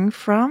coming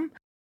from.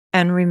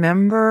 And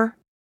remember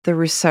the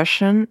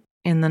recession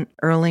in the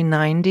early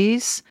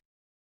 90s?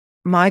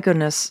 My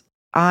goodness,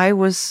 I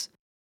was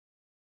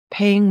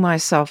paying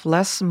myself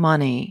less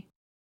money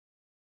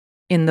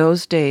in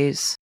those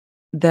days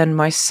than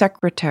my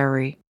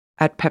secretary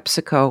at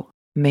PepsiCo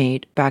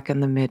made back in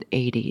the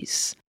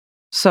mid-'80s.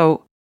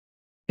 So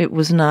it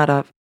was not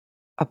a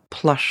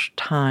plush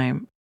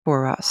time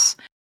for us.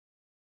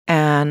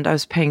 And I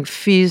was paying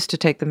fees to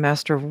take the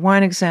Master of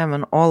Wine exam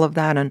and all of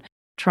that, and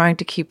trying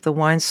to keep the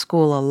wine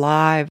school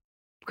alive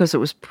because it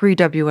was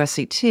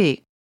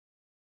pre-WSET.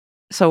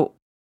 So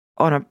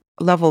on a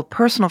level of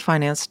personal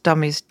finance,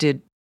 Dummies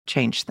did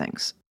change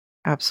things.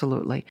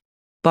 Absolutely.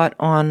 But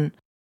on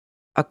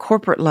a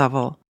corporate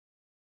level,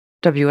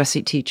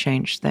 WSET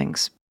changed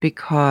things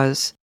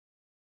because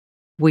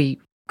we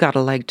got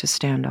a leg to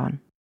stand on.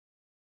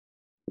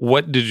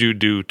 What did you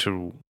do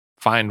to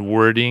find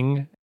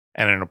wording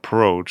and an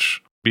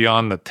approach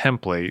beyond the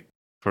template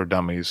for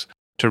Dummies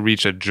to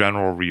reach a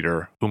general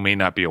reader who may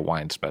not be a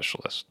wine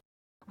specialist?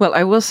 Well,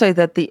 I will say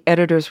that the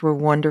editors were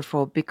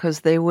wonderful because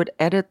they would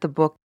edit the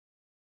book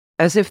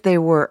as if they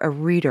were a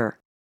reader.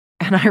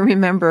 And I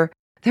remember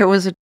there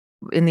was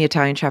in the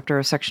Italian chapter,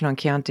 a section on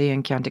Chianti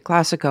and Chianti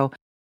Classico,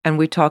 and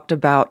we talked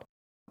about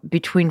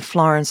between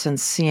Florence and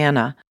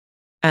Siena,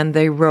 and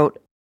they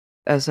wrote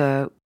as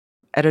a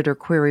editor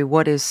query,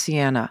 what is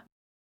Siena?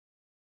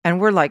 And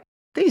we're like,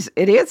 these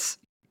idiots,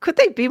 could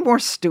they be more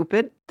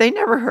stupid? They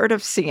never heard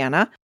of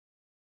Siena.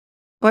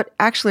 But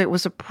actually, it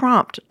was a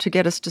prompt to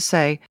get us to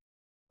say,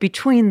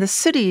 between the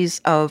cities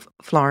of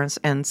Florence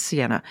and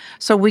Siena.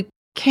 So we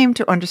came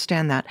to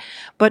understand that.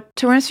 But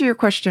to answer your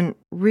question,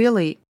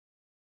 really,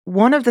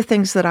 one of the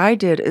things that I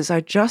did is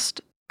I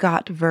just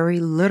got very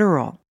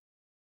literal.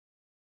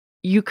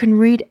 You can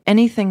read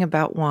anything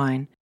about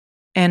wine,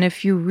 and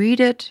if you read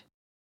it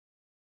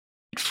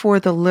for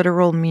the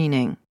literal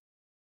meaning,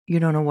 you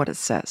don't know what it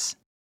says.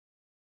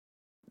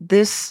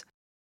 This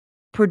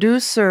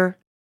producer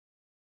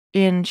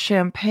in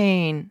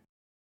Champagne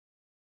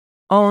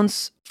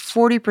owns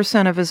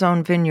 40% of his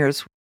own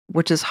vineyards,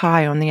 which is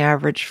high on the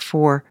average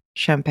for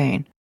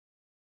Champagne.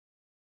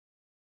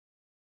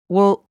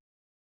 Well,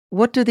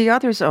 what do the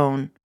others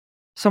own?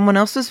 Someone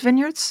else's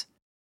vineyards?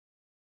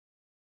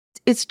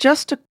 It's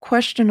just a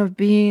question of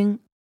being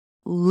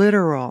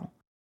literal.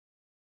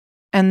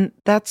 And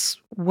that's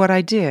what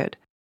I did.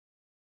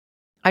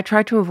 I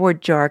tried to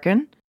avoid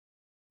jargon.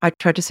 I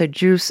tried to say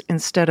juice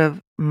instead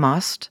of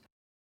must.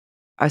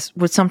 I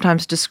would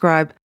sometimes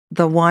describe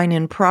the wine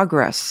in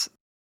progress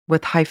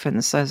with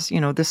hyphens as,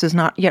 this is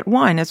not yet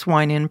wine, it's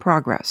wine in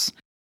progress.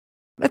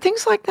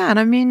 Things like that.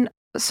 I mean,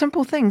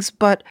 simple things.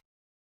 But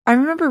I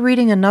remember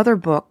reading another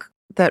book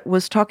that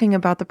was talking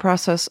about the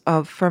process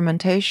of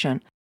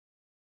fermentation.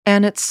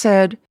 And it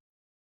said,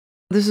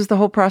 this is the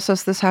whole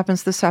process, this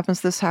happens, this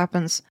happens, this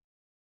happens.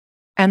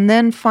 And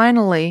then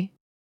finally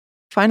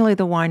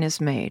the wine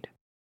is made.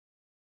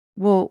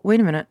 Well, wait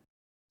a minute.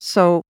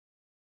 So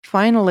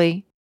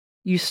finally,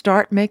 you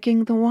start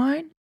making the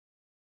wine?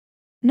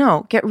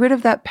 No, get rid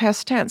of that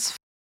past tense.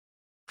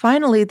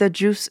 Finally, the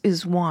juice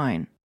is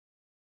wine.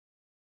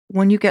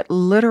 When you get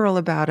literal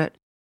about it,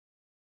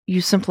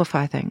 you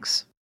simplify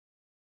things.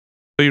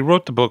 So you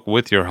wrote the book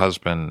with your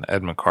husband,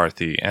 Ed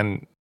McCarthy,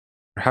 and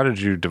how did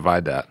you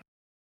divide that?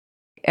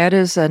 Ed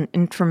is an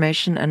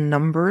information and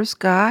numbers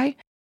guy,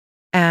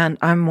 and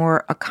I'm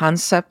more a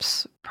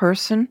concepts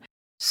person.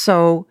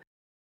 So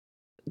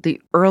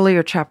the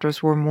earlier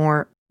chapters were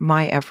more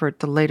my effort.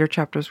 The later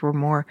chapters were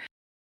more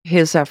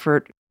his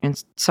effort in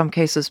some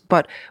cases.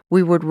 But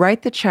we would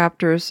write the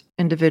chapters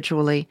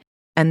individually,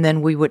 and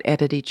then we would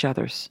edit each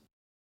other's.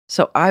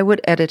 So I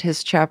would edit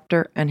his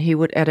chapter, and he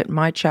would edit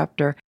my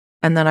chapter,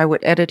 and then I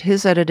would edit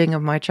his editing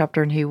of my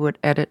chapter, and he would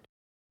edit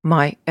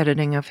my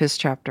editing of his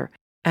chapter.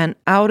 And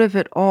out of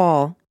it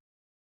all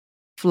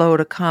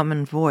flowed a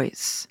common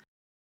voice.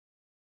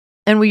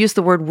 And we use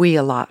the word we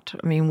a lot.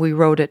 I mean, we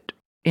wrote it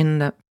in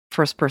the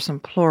first person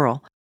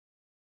plural.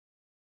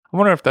 I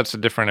wonder if that's a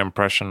different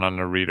impression on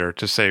the reader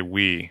to say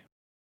we,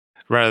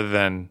 rather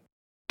than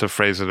to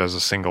phrase it as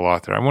a single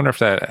author. I wonder if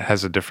that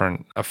has a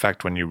different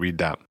effect when you read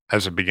that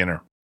as a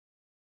beginner.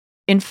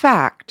 In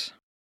fact,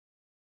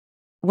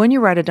 when you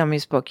write a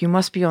dummies book, you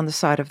must be on the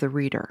side of the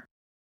reader.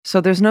 So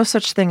there's no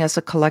such thing as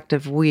a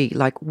collective we,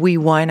 like we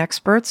wine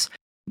experts,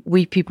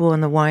 we people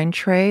in the wine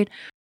trade,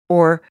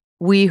 or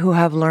we who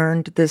have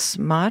learned this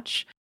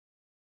much.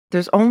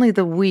 There's only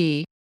the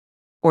we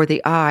or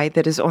the I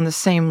that is on the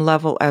same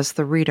level as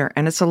the reader.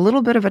 And it's a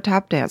little bit of a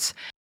tap dance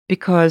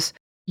because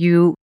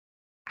you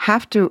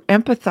have to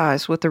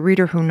empathize with the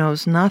reader who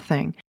knows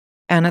nothing.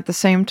 And at the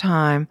same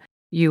time,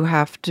 you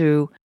have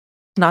to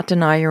not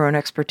deny your own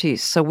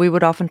expertise. So we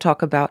would often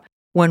talk about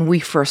when we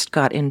first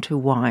got into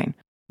wine,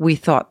 we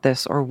thought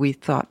this or we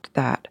thought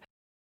that.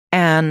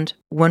 And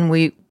when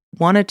we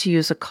wanted to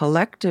use a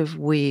collective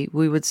we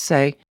would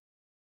say,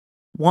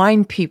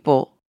 wine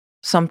people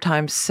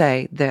sometimes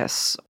say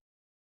this.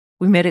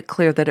 We made it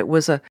clear that it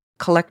was a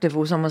collective, it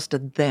was almost a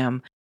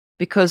them,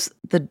 because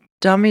the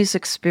dummies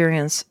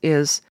experience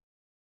is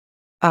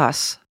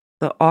us,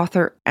 the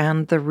author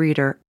and the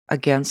reader,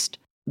 against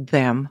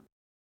them.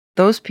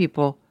 Those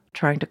people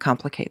trying to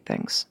complicate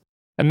things.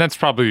 And that's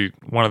probably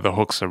one of the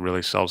hooks that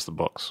really sells the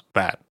books,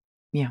 that.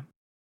 Yeah.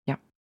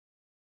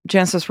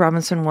 Jancis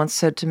Robinson once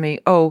said to me,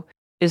 oh,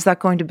 is that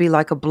going to be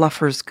like a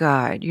bluffer's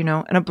guide?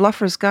 And a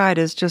bluffer's guide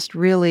is just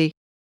really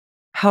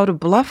how to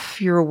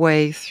bluff your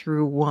way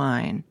through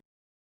wine.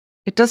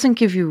 It doesn't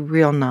give you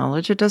real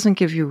knowledge. It doesn't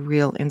give you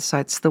real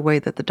insights the way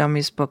that the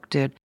Dummies book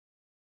did.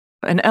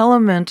 An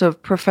element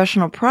of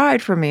professional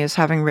pride for me is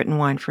having written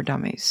Wine for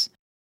Dummies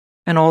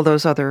and all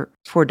those other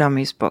For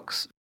Dummies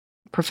books.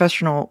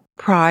 Professional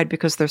pride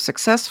because they're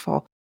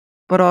successful,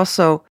 but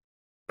also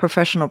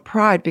professional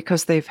pride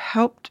because they've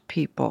helped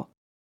people.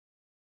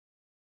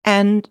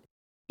 And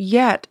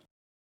yet,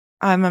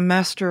 I'm a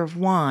master of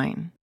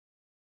wine.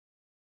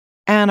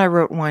 And I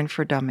wrote Wine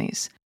for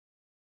Dummies.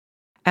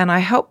 And I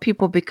help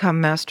people become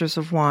masters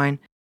of wine,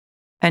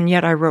 and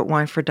yet I wrote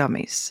Wine for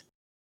Dummies.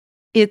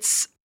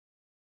 It's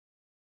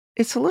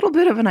a little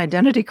bit of an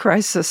identity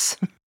crisis.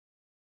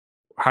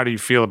 how do you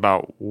feel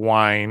about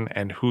wine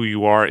and who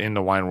you are in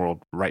the wine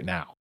world right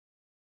now?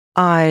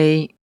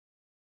 I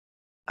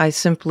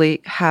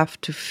simply have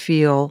to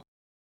feel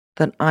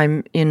that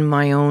I'm in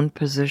my own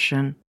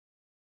position,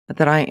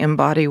 that I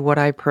embody what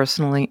I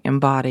personally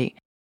embody.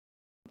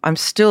 I'm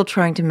still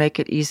trying to make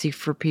it easy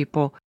for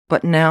people,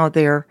 but now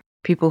they're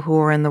people who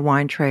are in the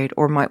wine trade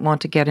or might want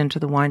to get into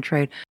the wine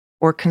trade,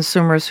 or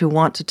consumers who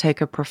want to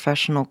take a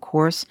professional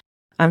course.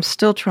 I'm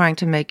still trying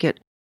to make it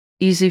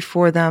easy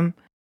for them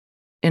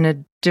in a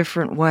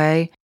different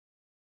way.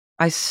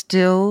 I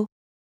still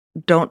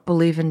don't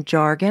believe in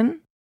jargon.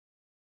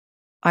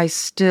 I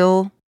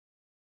still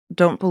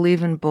don't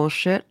believe in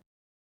bullshit.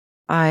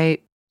 I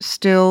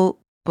still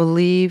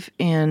believe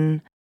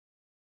in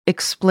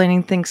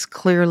explaining things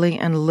clearly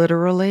and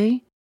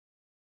literally.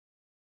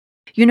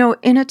 You know,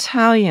 in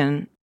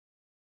Italian,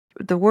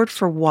 the word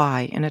for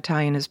why in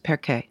Italian is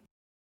perché.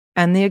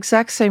 And the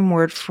exact same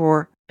word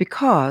for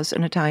because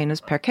in Italian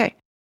is perché.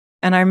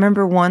 And I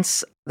remember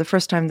once, the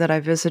first time that I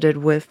visited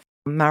with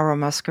Mauro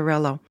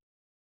Mascarello,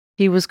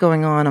 he was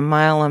going on a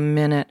mile a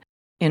minute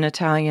in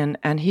Italian,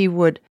 and he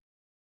would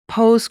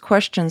pose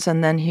questions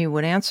and then he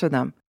would answer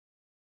them.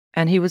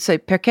 And he would say,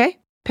 perché?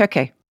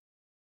 Perché.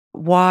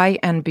 Why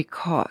and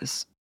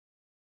because.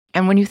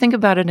 And when you think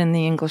about it in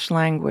the English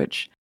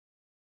language,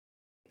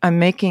 I'm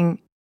making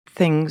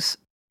things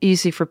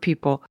easy for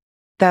people.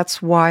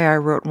 That's why I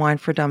wrote Wine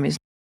for Dummies.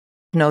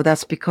 No,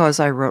 that's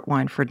because I wrote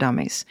Wine for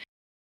Dummies.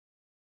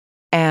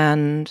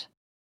 And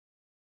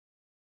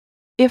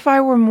if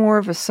I were more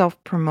of a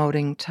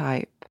self-promoting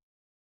type,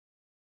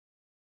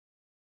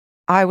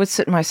 I would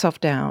sit myself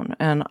down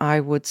and I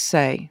would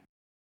say,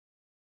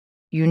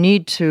 you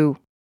need to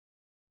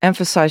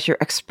emphasize your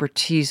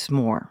expertise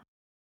more.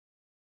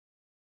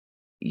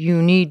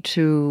 You need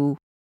to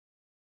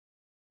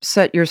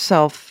set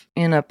yourself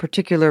in a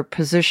particular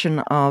position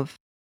of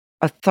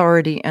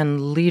authority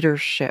and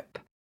leadership,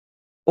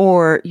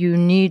 or you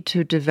need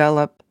to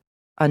develop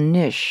a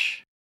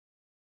niche.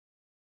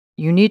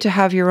 You need to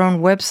have your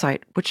own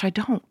website, which I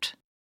don't.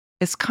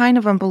 It's kind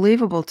of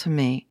unbelievable to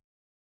me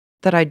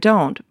that I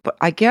don't, but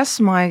I guess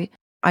my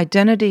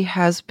identity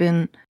has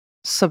been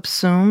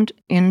subsumed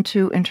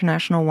into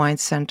International Wine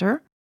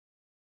Center.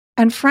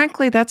 And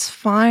frankly, that's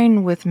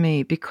fine with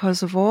me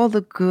because of all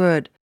the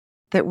good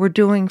that we're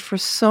doing for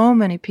so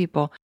many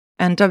people,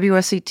 and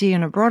WSET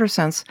in a broader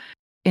sense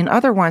in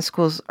other wine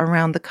schools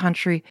around the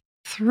country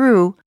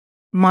through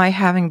my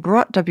having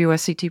brought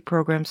WSET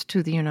programs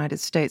to the United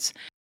States.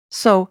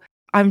 So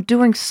I'm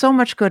doing so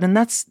much good, and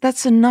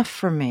that's enough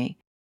for me.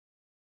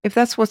 If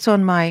that's what's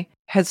on my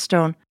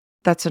headstone,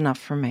 that's enough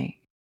for me.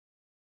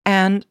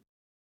 And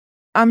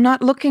I'm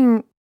not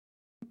looking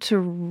to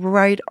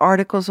write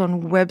articles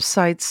on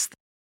websites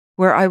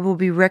where I will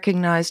be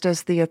recognized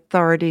as the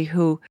authority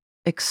who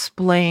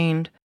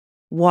explained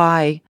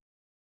why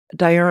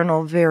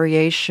diurnal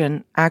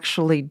variation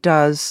actually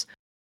does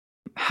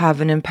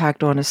have an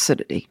impact on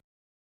acidity.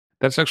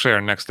 That's actually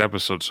our next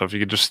episode, so if you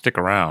could just stick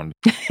around.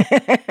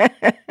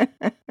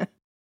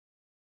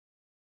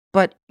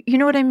 But you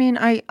know what I mean?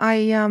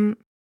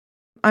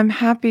 I'm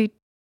happy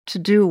to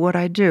do what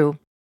I do.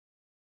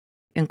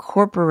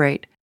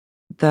 Incorporate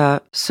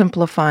the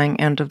simplifying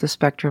end of the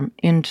spectrum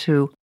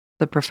into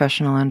the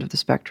professional end of the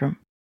spectrum.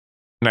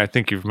 And I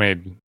think you've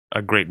made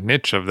a great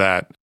niche of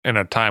that in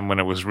a time when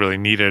it was really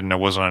needed and there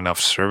wasn't enough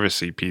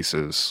servicey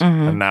pieces.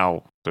 Mm-hmm. And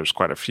now there's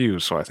quite a few,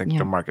 so I think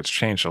the market's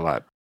changed a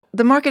lot.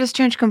 The market has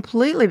changed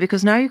completely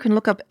because now you can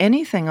look up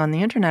anything on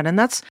the internet. And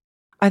that's,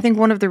 I think,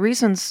 one of the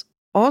reasons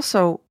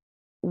also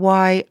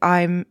why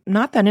I'm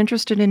not that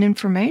interested in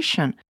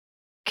information.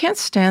 Can't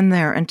stand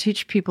there and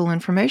teach people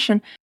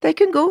information. They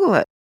can Google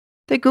it.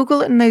 They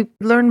Google it and they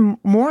learn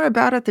more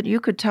about it than you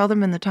could tell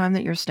them in the time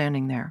that you're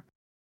standing there.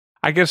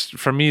 I guess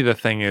for me, the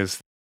thing is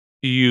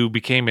you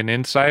became an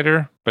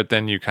insider, but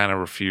then you kind of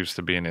refused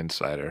to be an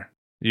insider.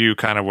 You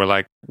kind of were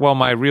like, well,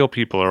 my real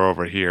people are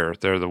over here.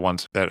 They're the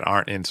ones that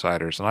aren't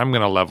insiders, and I'm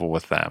going to level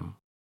with them.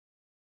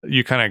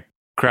 You kind of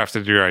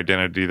crafted your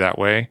identity that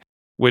way,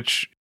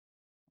 which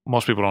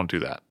most people don't do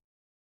that.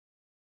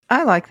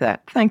 I like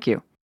that. Thank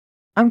you.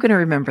 I'm going to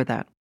remember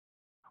that.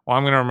 Well,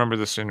 I'm going to remember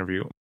this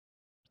interview.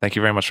 Thank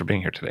you very much for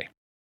being here today.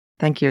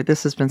 Thank you.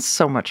 This has been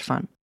so much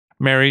fun.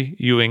 Mary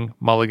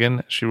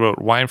Ewing-Mulligan. She wrote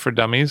Wine for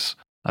Dummies,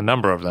 a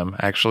number of them,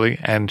 actually,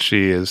 and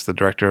she is the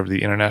director of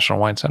the International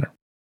Wine Center.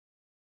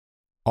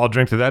 All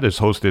Drink to That is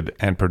hosted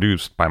and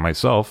produced by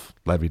myself,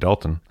 Levi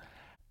Dalton.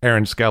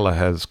 Aaron Scala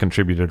has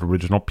contributed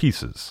original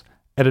pieces.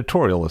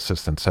 Editorial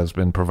assistance has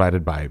been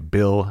provided by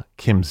Bill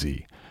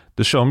Kimsey.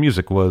 The show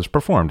music was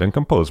performed and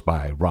composed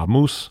by Rob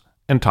Moose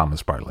and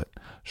Thomas Bartlett.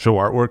 Show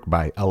artwork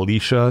by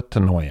Alicia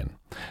Tenoyan.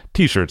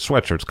 T-shirts,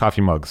 sweatshirts,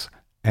 coffee mugs,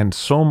 and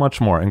so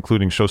much more,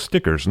 including show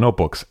stickers,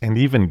 notebooks, and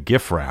even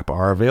gift wrap,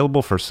 are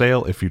available for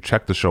sale if you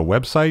check the show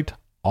website,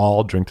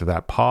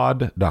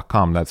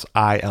 alldrinktothatpod.com. That's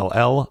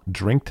ILL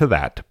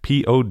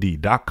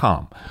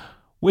drinktothatpod.com,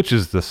 which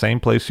is the same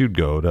place you'd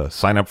go to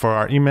sign up for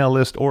our email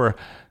list or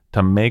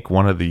to make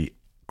one of the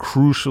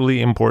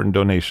crucially important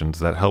donations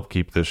that help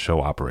keep this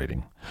show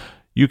operating.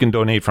 You can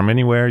donate from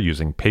anywhere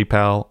using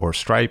PayPal or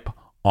Stripe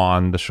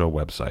on the show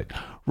website.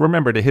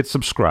 Remember to hit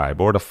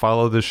subscribe or to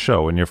follow this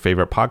show in your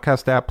favorite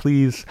podcast app,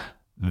 please.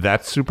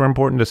 That's super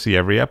important to see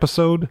every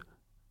episode.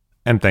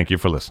 And thank you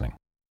for listening.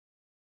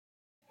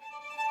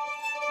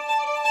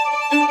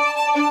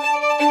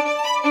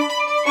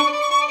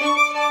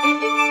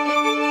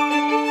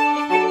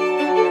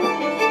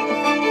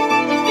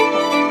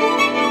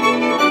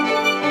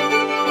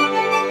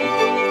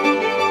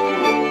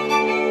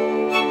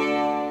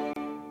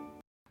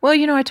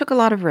 Well, I took a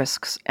lot of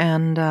risks,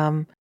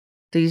 and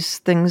these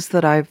things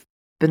that I've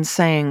been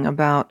saying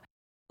about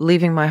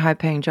leaving my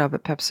high-paying job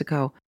at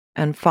PepsiCo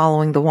and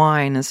following the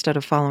wine instead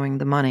of following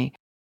the money,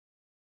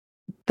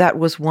 that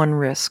was one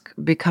risk.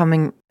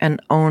 Becoming an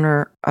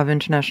owner of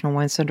International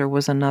Wine Center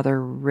was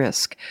another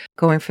risk.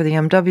 Going for the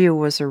MW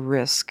was a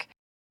risk.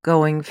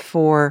 Going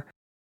for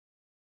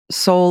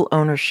sole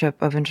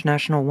ownership of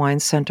International Wine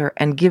Center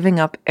and giving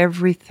up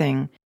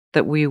everything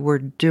that we were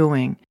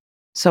doing.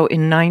 So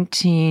in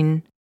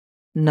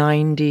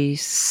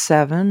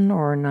 1997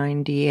 or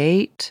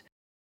 98,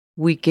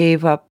 we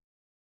gave up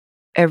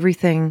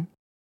everything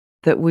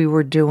that we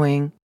were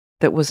doing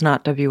that was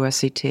not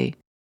WSET,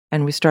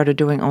 and we started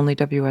doing only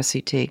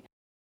WSET,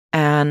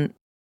 and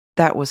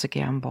that was a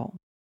gamble.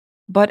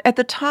 But at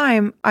the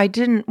time, I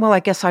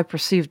guess I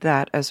perceived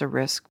that as a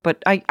risk,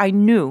 but I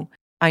knew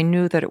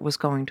that it was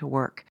going to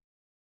work.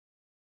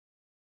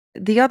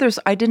 The others,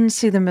 I didn't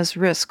see them as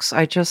risks.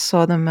 I just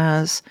saw them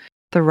as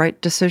the right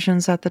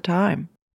decisions at the time.